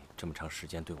谢你这么长时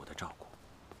间对我的照顾。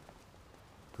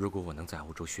如果我能在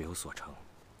欧洲学有所成，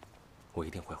我一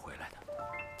定会回来的，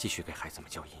继续给孩子们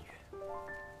教音乐。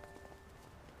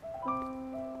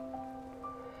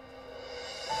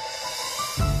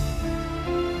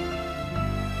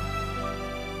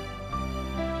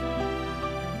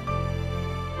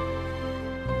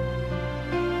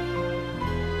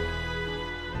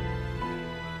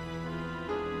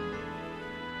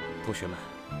同学们，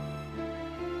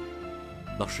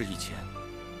老师以前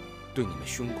对你们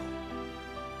凶过，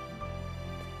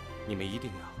你们一定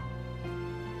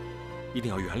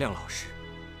要原谅老师，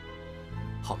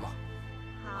好吗？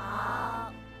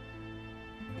好。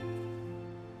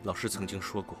老师曾经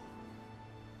说过，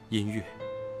音乐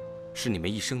是你们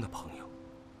一生的朋友，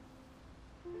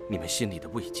你们心里的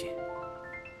慰藉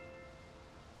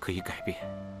可以改变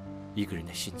一个人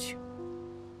的心情，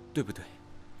对不对？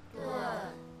对。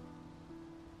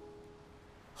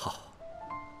好，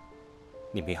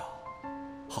你们要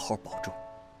好好保重，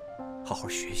好好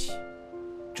学习，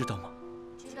知道吗？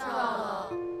知道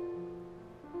了。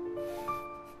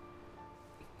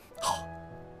好，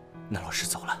那老师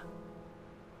走了。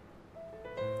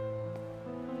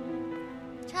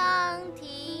长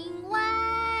亭外，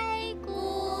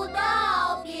古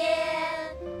道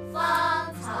边，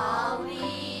芳草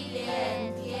碧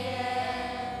连天。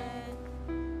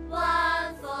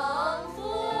晚风拂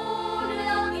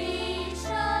柳笛声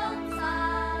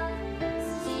残，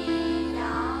夕阳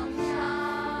山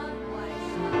外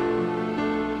山。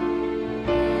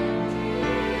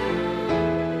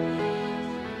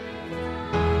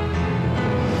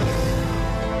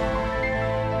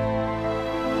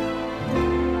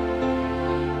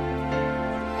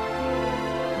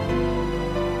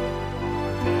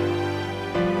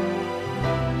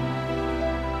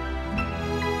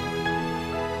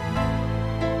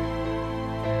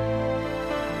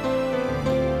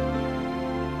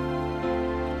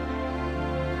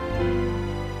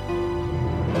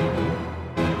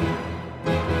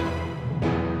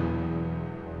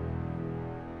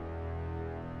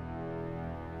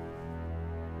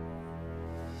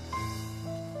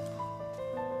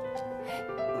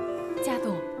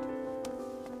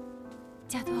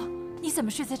佳多，你怎么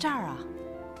睡在这儿啊？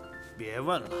别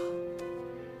问了。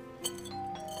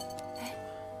哎，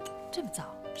这么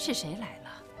早，是谁来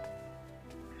了？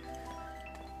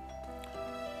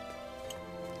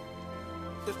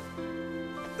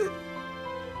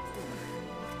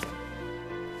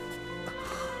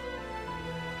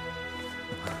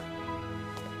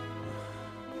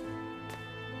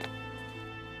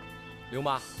刘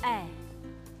妈。哎。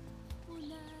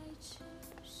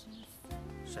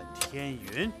沈天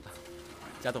云，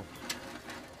佳栋，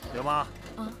刘妈，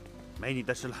没你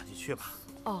的事了，你去吧。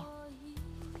哦。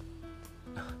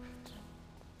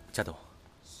佳栋，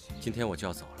今天我就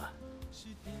要走了，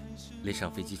临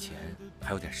上飞机前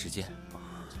还有点时间。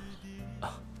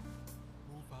啊，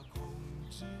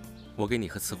我给你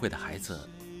和慈慧的孩子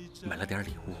买了点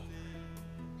礼物，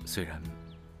虽然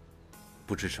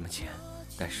不值什么钱，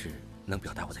但是能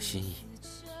表达我的心意。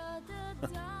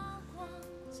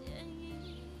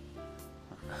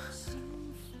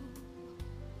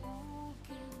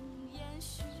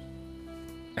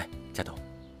哎，佳栋，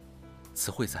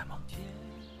慈慧在吗？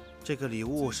这个礼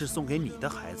物是送给你的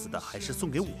孩子的，还是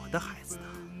送给我的孩子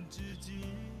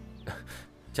的？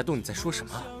佳栋，你在说什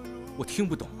么？我听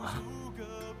不懂啊！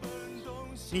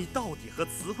你到底和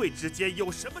慈慧之间有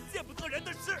什么见不得人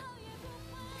的事？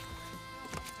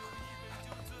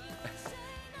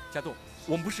佳栋，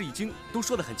我们不是已经都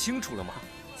说得很清楚了吗？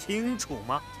清楚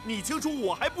吗？你清楚，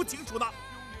我还不清楚呢。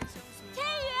天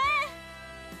宇，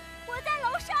我在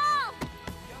楼上。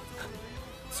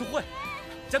慈慧，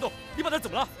佳栋，你把他怎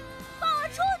么了？放我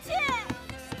出去！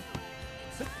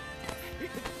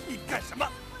你干什么？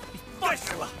你干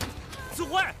什么？慈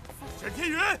慧，沈天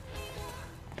云，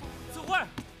慈慧，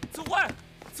慈慧，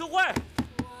慈慧，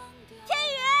天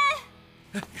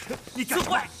宇，你干什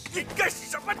么？你干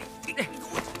什么？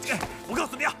我告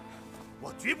诉你啊，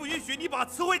我绝不允许你把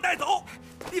慈慧带走！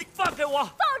你放开我！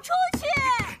放我出去！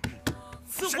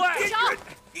慈慧，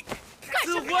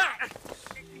慈慧，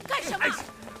干什么？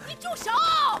你住手！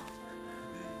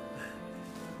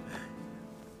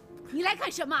你来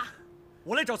干什么？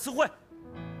我来找慈慧。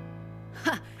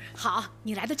哼，好，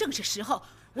你来的正是时候，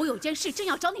我有件事正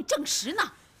要找你证实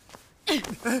呢。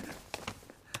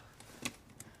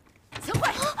慈慧，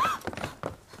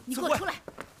你给我出来！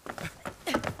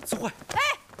慈慧，哎，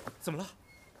怎么了？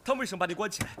他们为什么把你关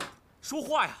起来？说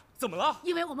话呀！怎么了？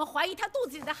因为我们怀疑她肚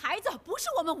子里的孩子不是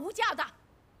我们吴家的。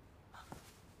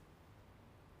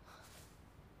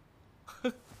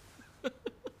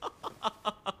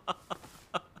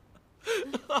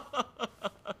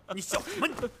你笑什么？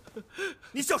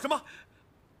你笑什么？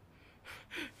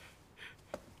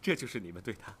这就是你们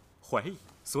对他怀疑，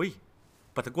所以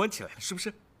把他关起来了，是不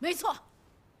是？没错。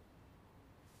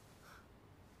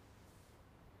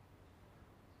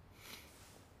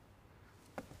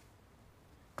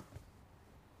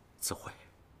子慧，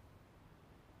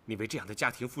你为这样的家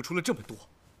庭付出了这么多，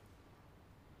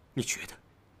你觉得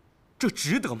这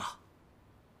值得吗？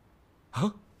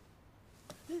啊？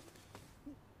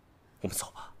我们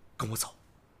走吧，跟我走，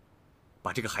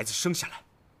把这个孩子生下来。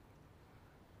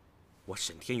我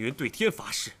沈天云对天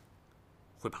发誓，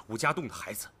会把吴家栋的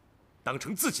孩子当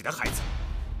成自己的孩子。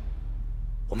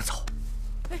我们走。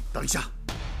等一下，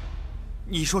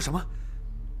你说什么？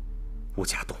吴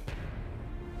家栋，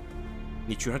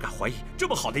你居然敢怀疑这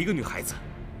么好的一个女孩子，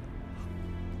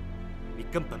你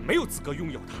根本没有资格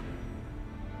拥有她，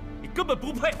你根本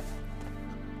不配。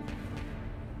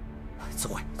子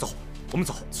慧，走，我们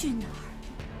走。去哪儿？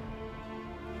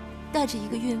带着一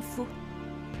个孕妇，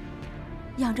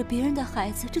养着别人的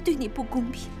孩子，这对你不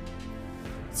公平。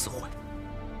子慧，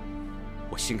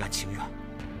我心甘情愿，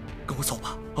跟我走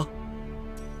吧，啊！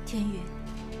天云，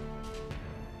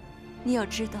你要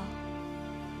知道，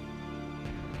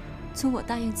从我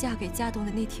答应嫁给家栋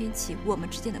的那天起，我们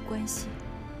之间的关系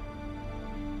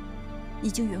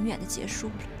已经永远的结束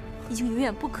了，已经永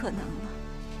远不可能了。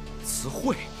子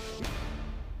慧，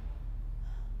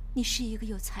你是一个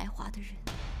有才华的人，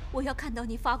我要看到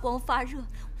你发光发热。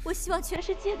我希望全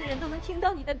世界的人都能听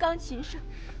到你的钢琴声。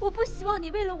我不希望你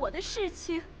为了我的事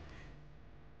情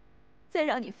再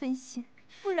让你分心，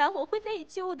不然我会内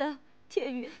疚的。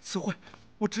天云，子慧，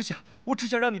我只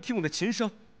想让你听我的琴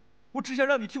声，我只想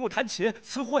让你听我弹琴。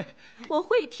子慧，我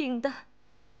会听的，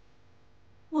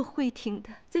我会听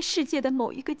的，在世界的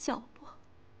某一个角落。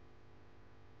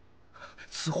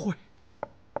子慧。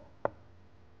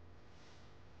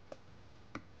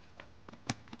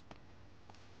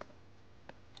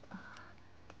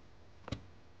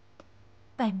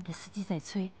外面的司机在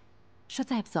催，说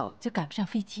再不走就赶不上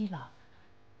飞机了。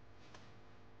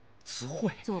子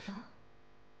慧，走吧，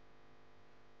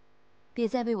别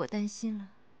再为我担心了，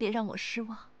别让我失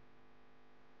望。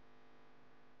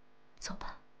走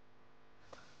吧。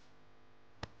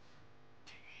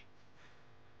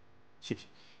谢谢你，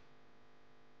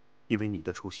因为你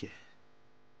的出现，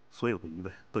所有的疑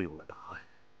问都有了答案。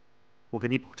我跟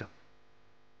你保证，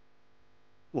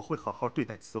我会好好对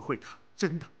待慈慧的，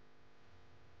真的。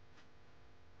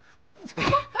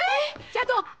哎，家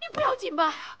栋，你不要紧吧？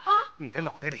啊！你的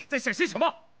脑袋里在想些什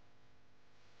么？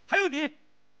还有你，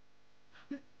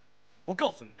我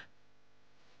告诉你们，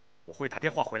我会打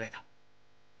电话回来的。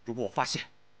如果我发现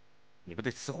你们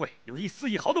对慈慧有一丝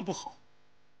一毫的不好，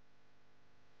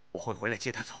我会回来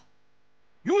接她走，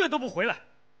永远都不回来。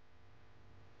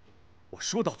我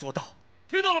说到做到，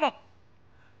听到了吗？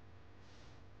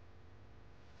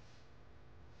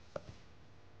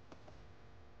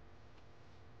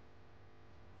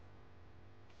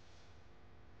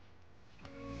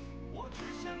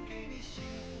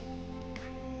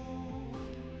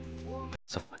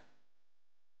子慧，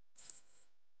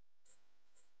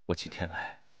我今天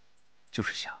来，就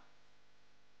是想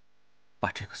把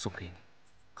这个送给你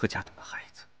和家栋的孩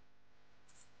子，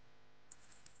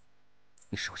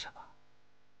你收下吧。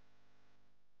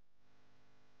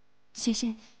谢谢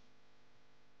你，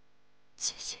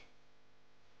谢谢。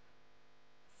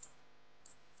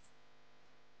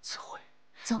子慧，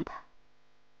走吧。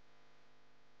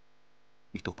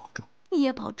你多保重。你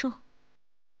也保重。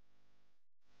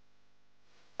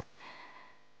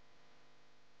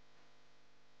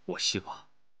我希望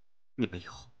你们以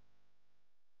后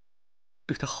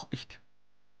对他好一点，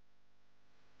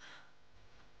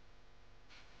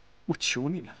我求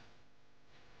你了。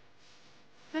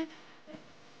哎，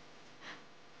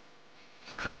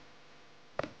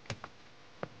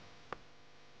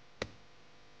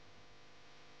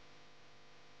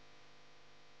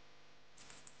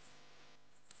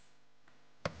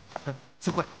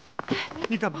慈慧，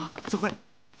你干嘛？慈慧，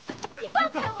你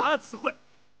放开我！啊，慈慧。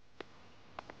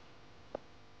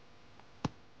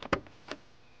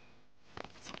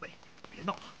别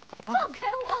闹了！放开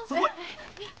我！子慧，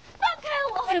放开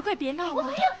我！快别闹了！我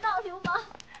没有闹，流氓！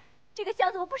这个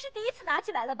箱子我不是第一次拿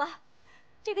起来了吧？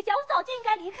这个家我早就应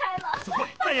该离开了。子慧，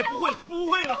再也不会了，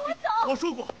不会了！我走！我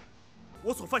说过，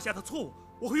我所犯下的错误，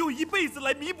我会用一辈子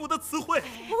来弥补的。慈慧，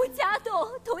吴家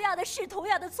栋，同样的事，同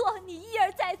样的错，你一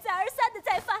而再，再而三的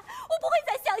再犯，我不会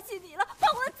再相信你了，放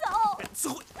我走！慈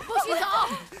慧，不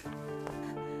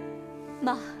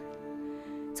妈，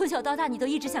从小到大你都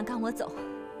一直想赶我走，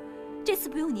这次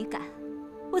不用你赶，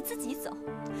我自己走，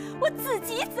我自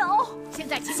己走。现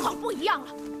在情况不一样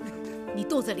了，你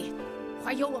肚子里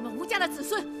怀有我们吴家的子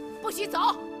孙，不许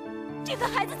走。这个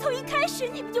孩子从一开始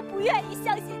你们就不愿意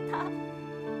相信他，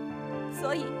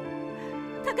所以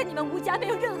他跟你们吴家没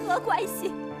有任何关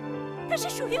系，他是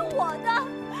属于我的，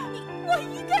我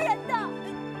一个人的。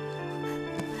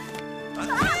子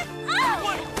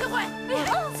慧，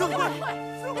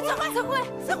子慧，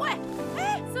子慧，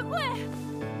子慧。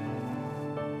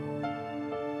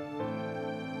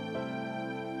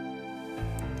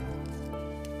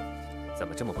怎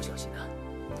么这么不小心呢？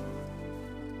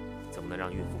怎么能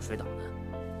让孕妇摔倒呢？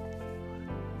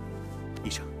医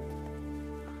生，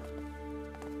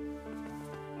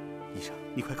医生，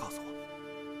你快告诉我，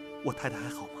我太太还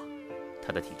好吗？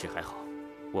她的体质还好，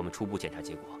我们初步检查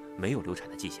结果没有流产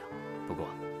的迹象，不过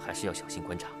还是要小心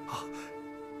观察。好，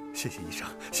谢谢医生，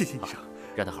谢谢医生，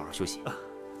让她好好休息。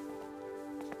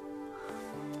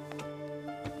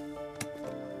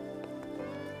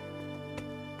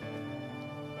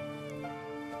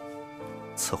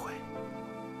慈慧，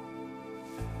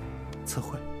慈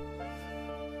慧，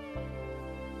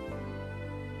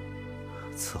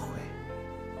慈慧，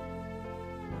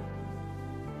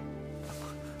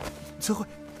慈慧，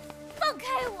放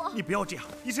开我！你不要这样，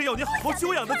医生要你好好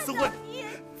休养的，慈慧。你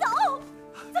走，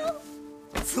走！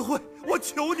慈慧，我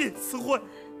求你，慈慧。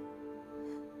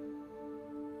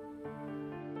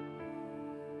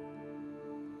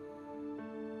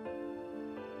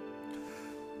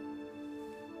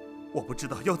我不知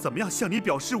道要怎么样向你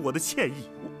表示我的歉意，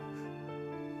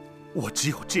我只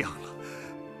有这样了。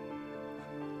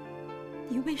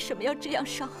你为什么要这样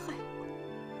伤害我？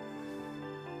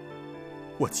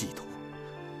我嫉妒，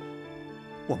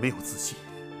我没有自信。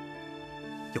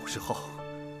有时候，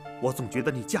我总觉得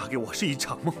你嫁给我是一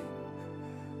场梦，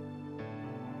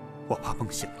我怕梦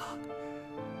醒了，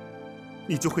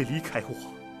你就会离开我。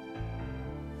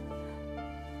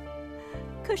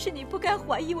可是你不该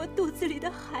怀疑我肚子里的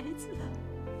孩子。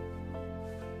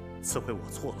慈慧，我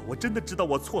错了，我真的知道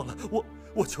我错了，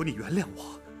我求你原谅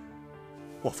我。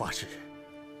我发誓，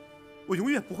我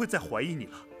永远不会再怀疑你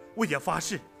了。我也发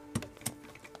誓，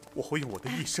我会用我的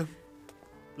一生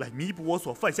来弥补我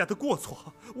所犯下的过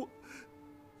错。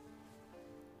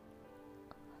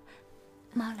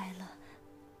妈来了，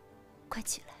快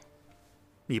起来！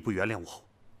你不原谅我，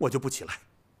我就不起来。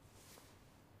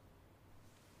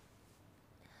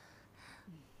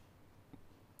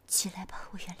起来吧，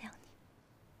我原谅你。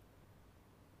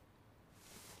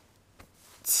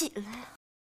起来啊！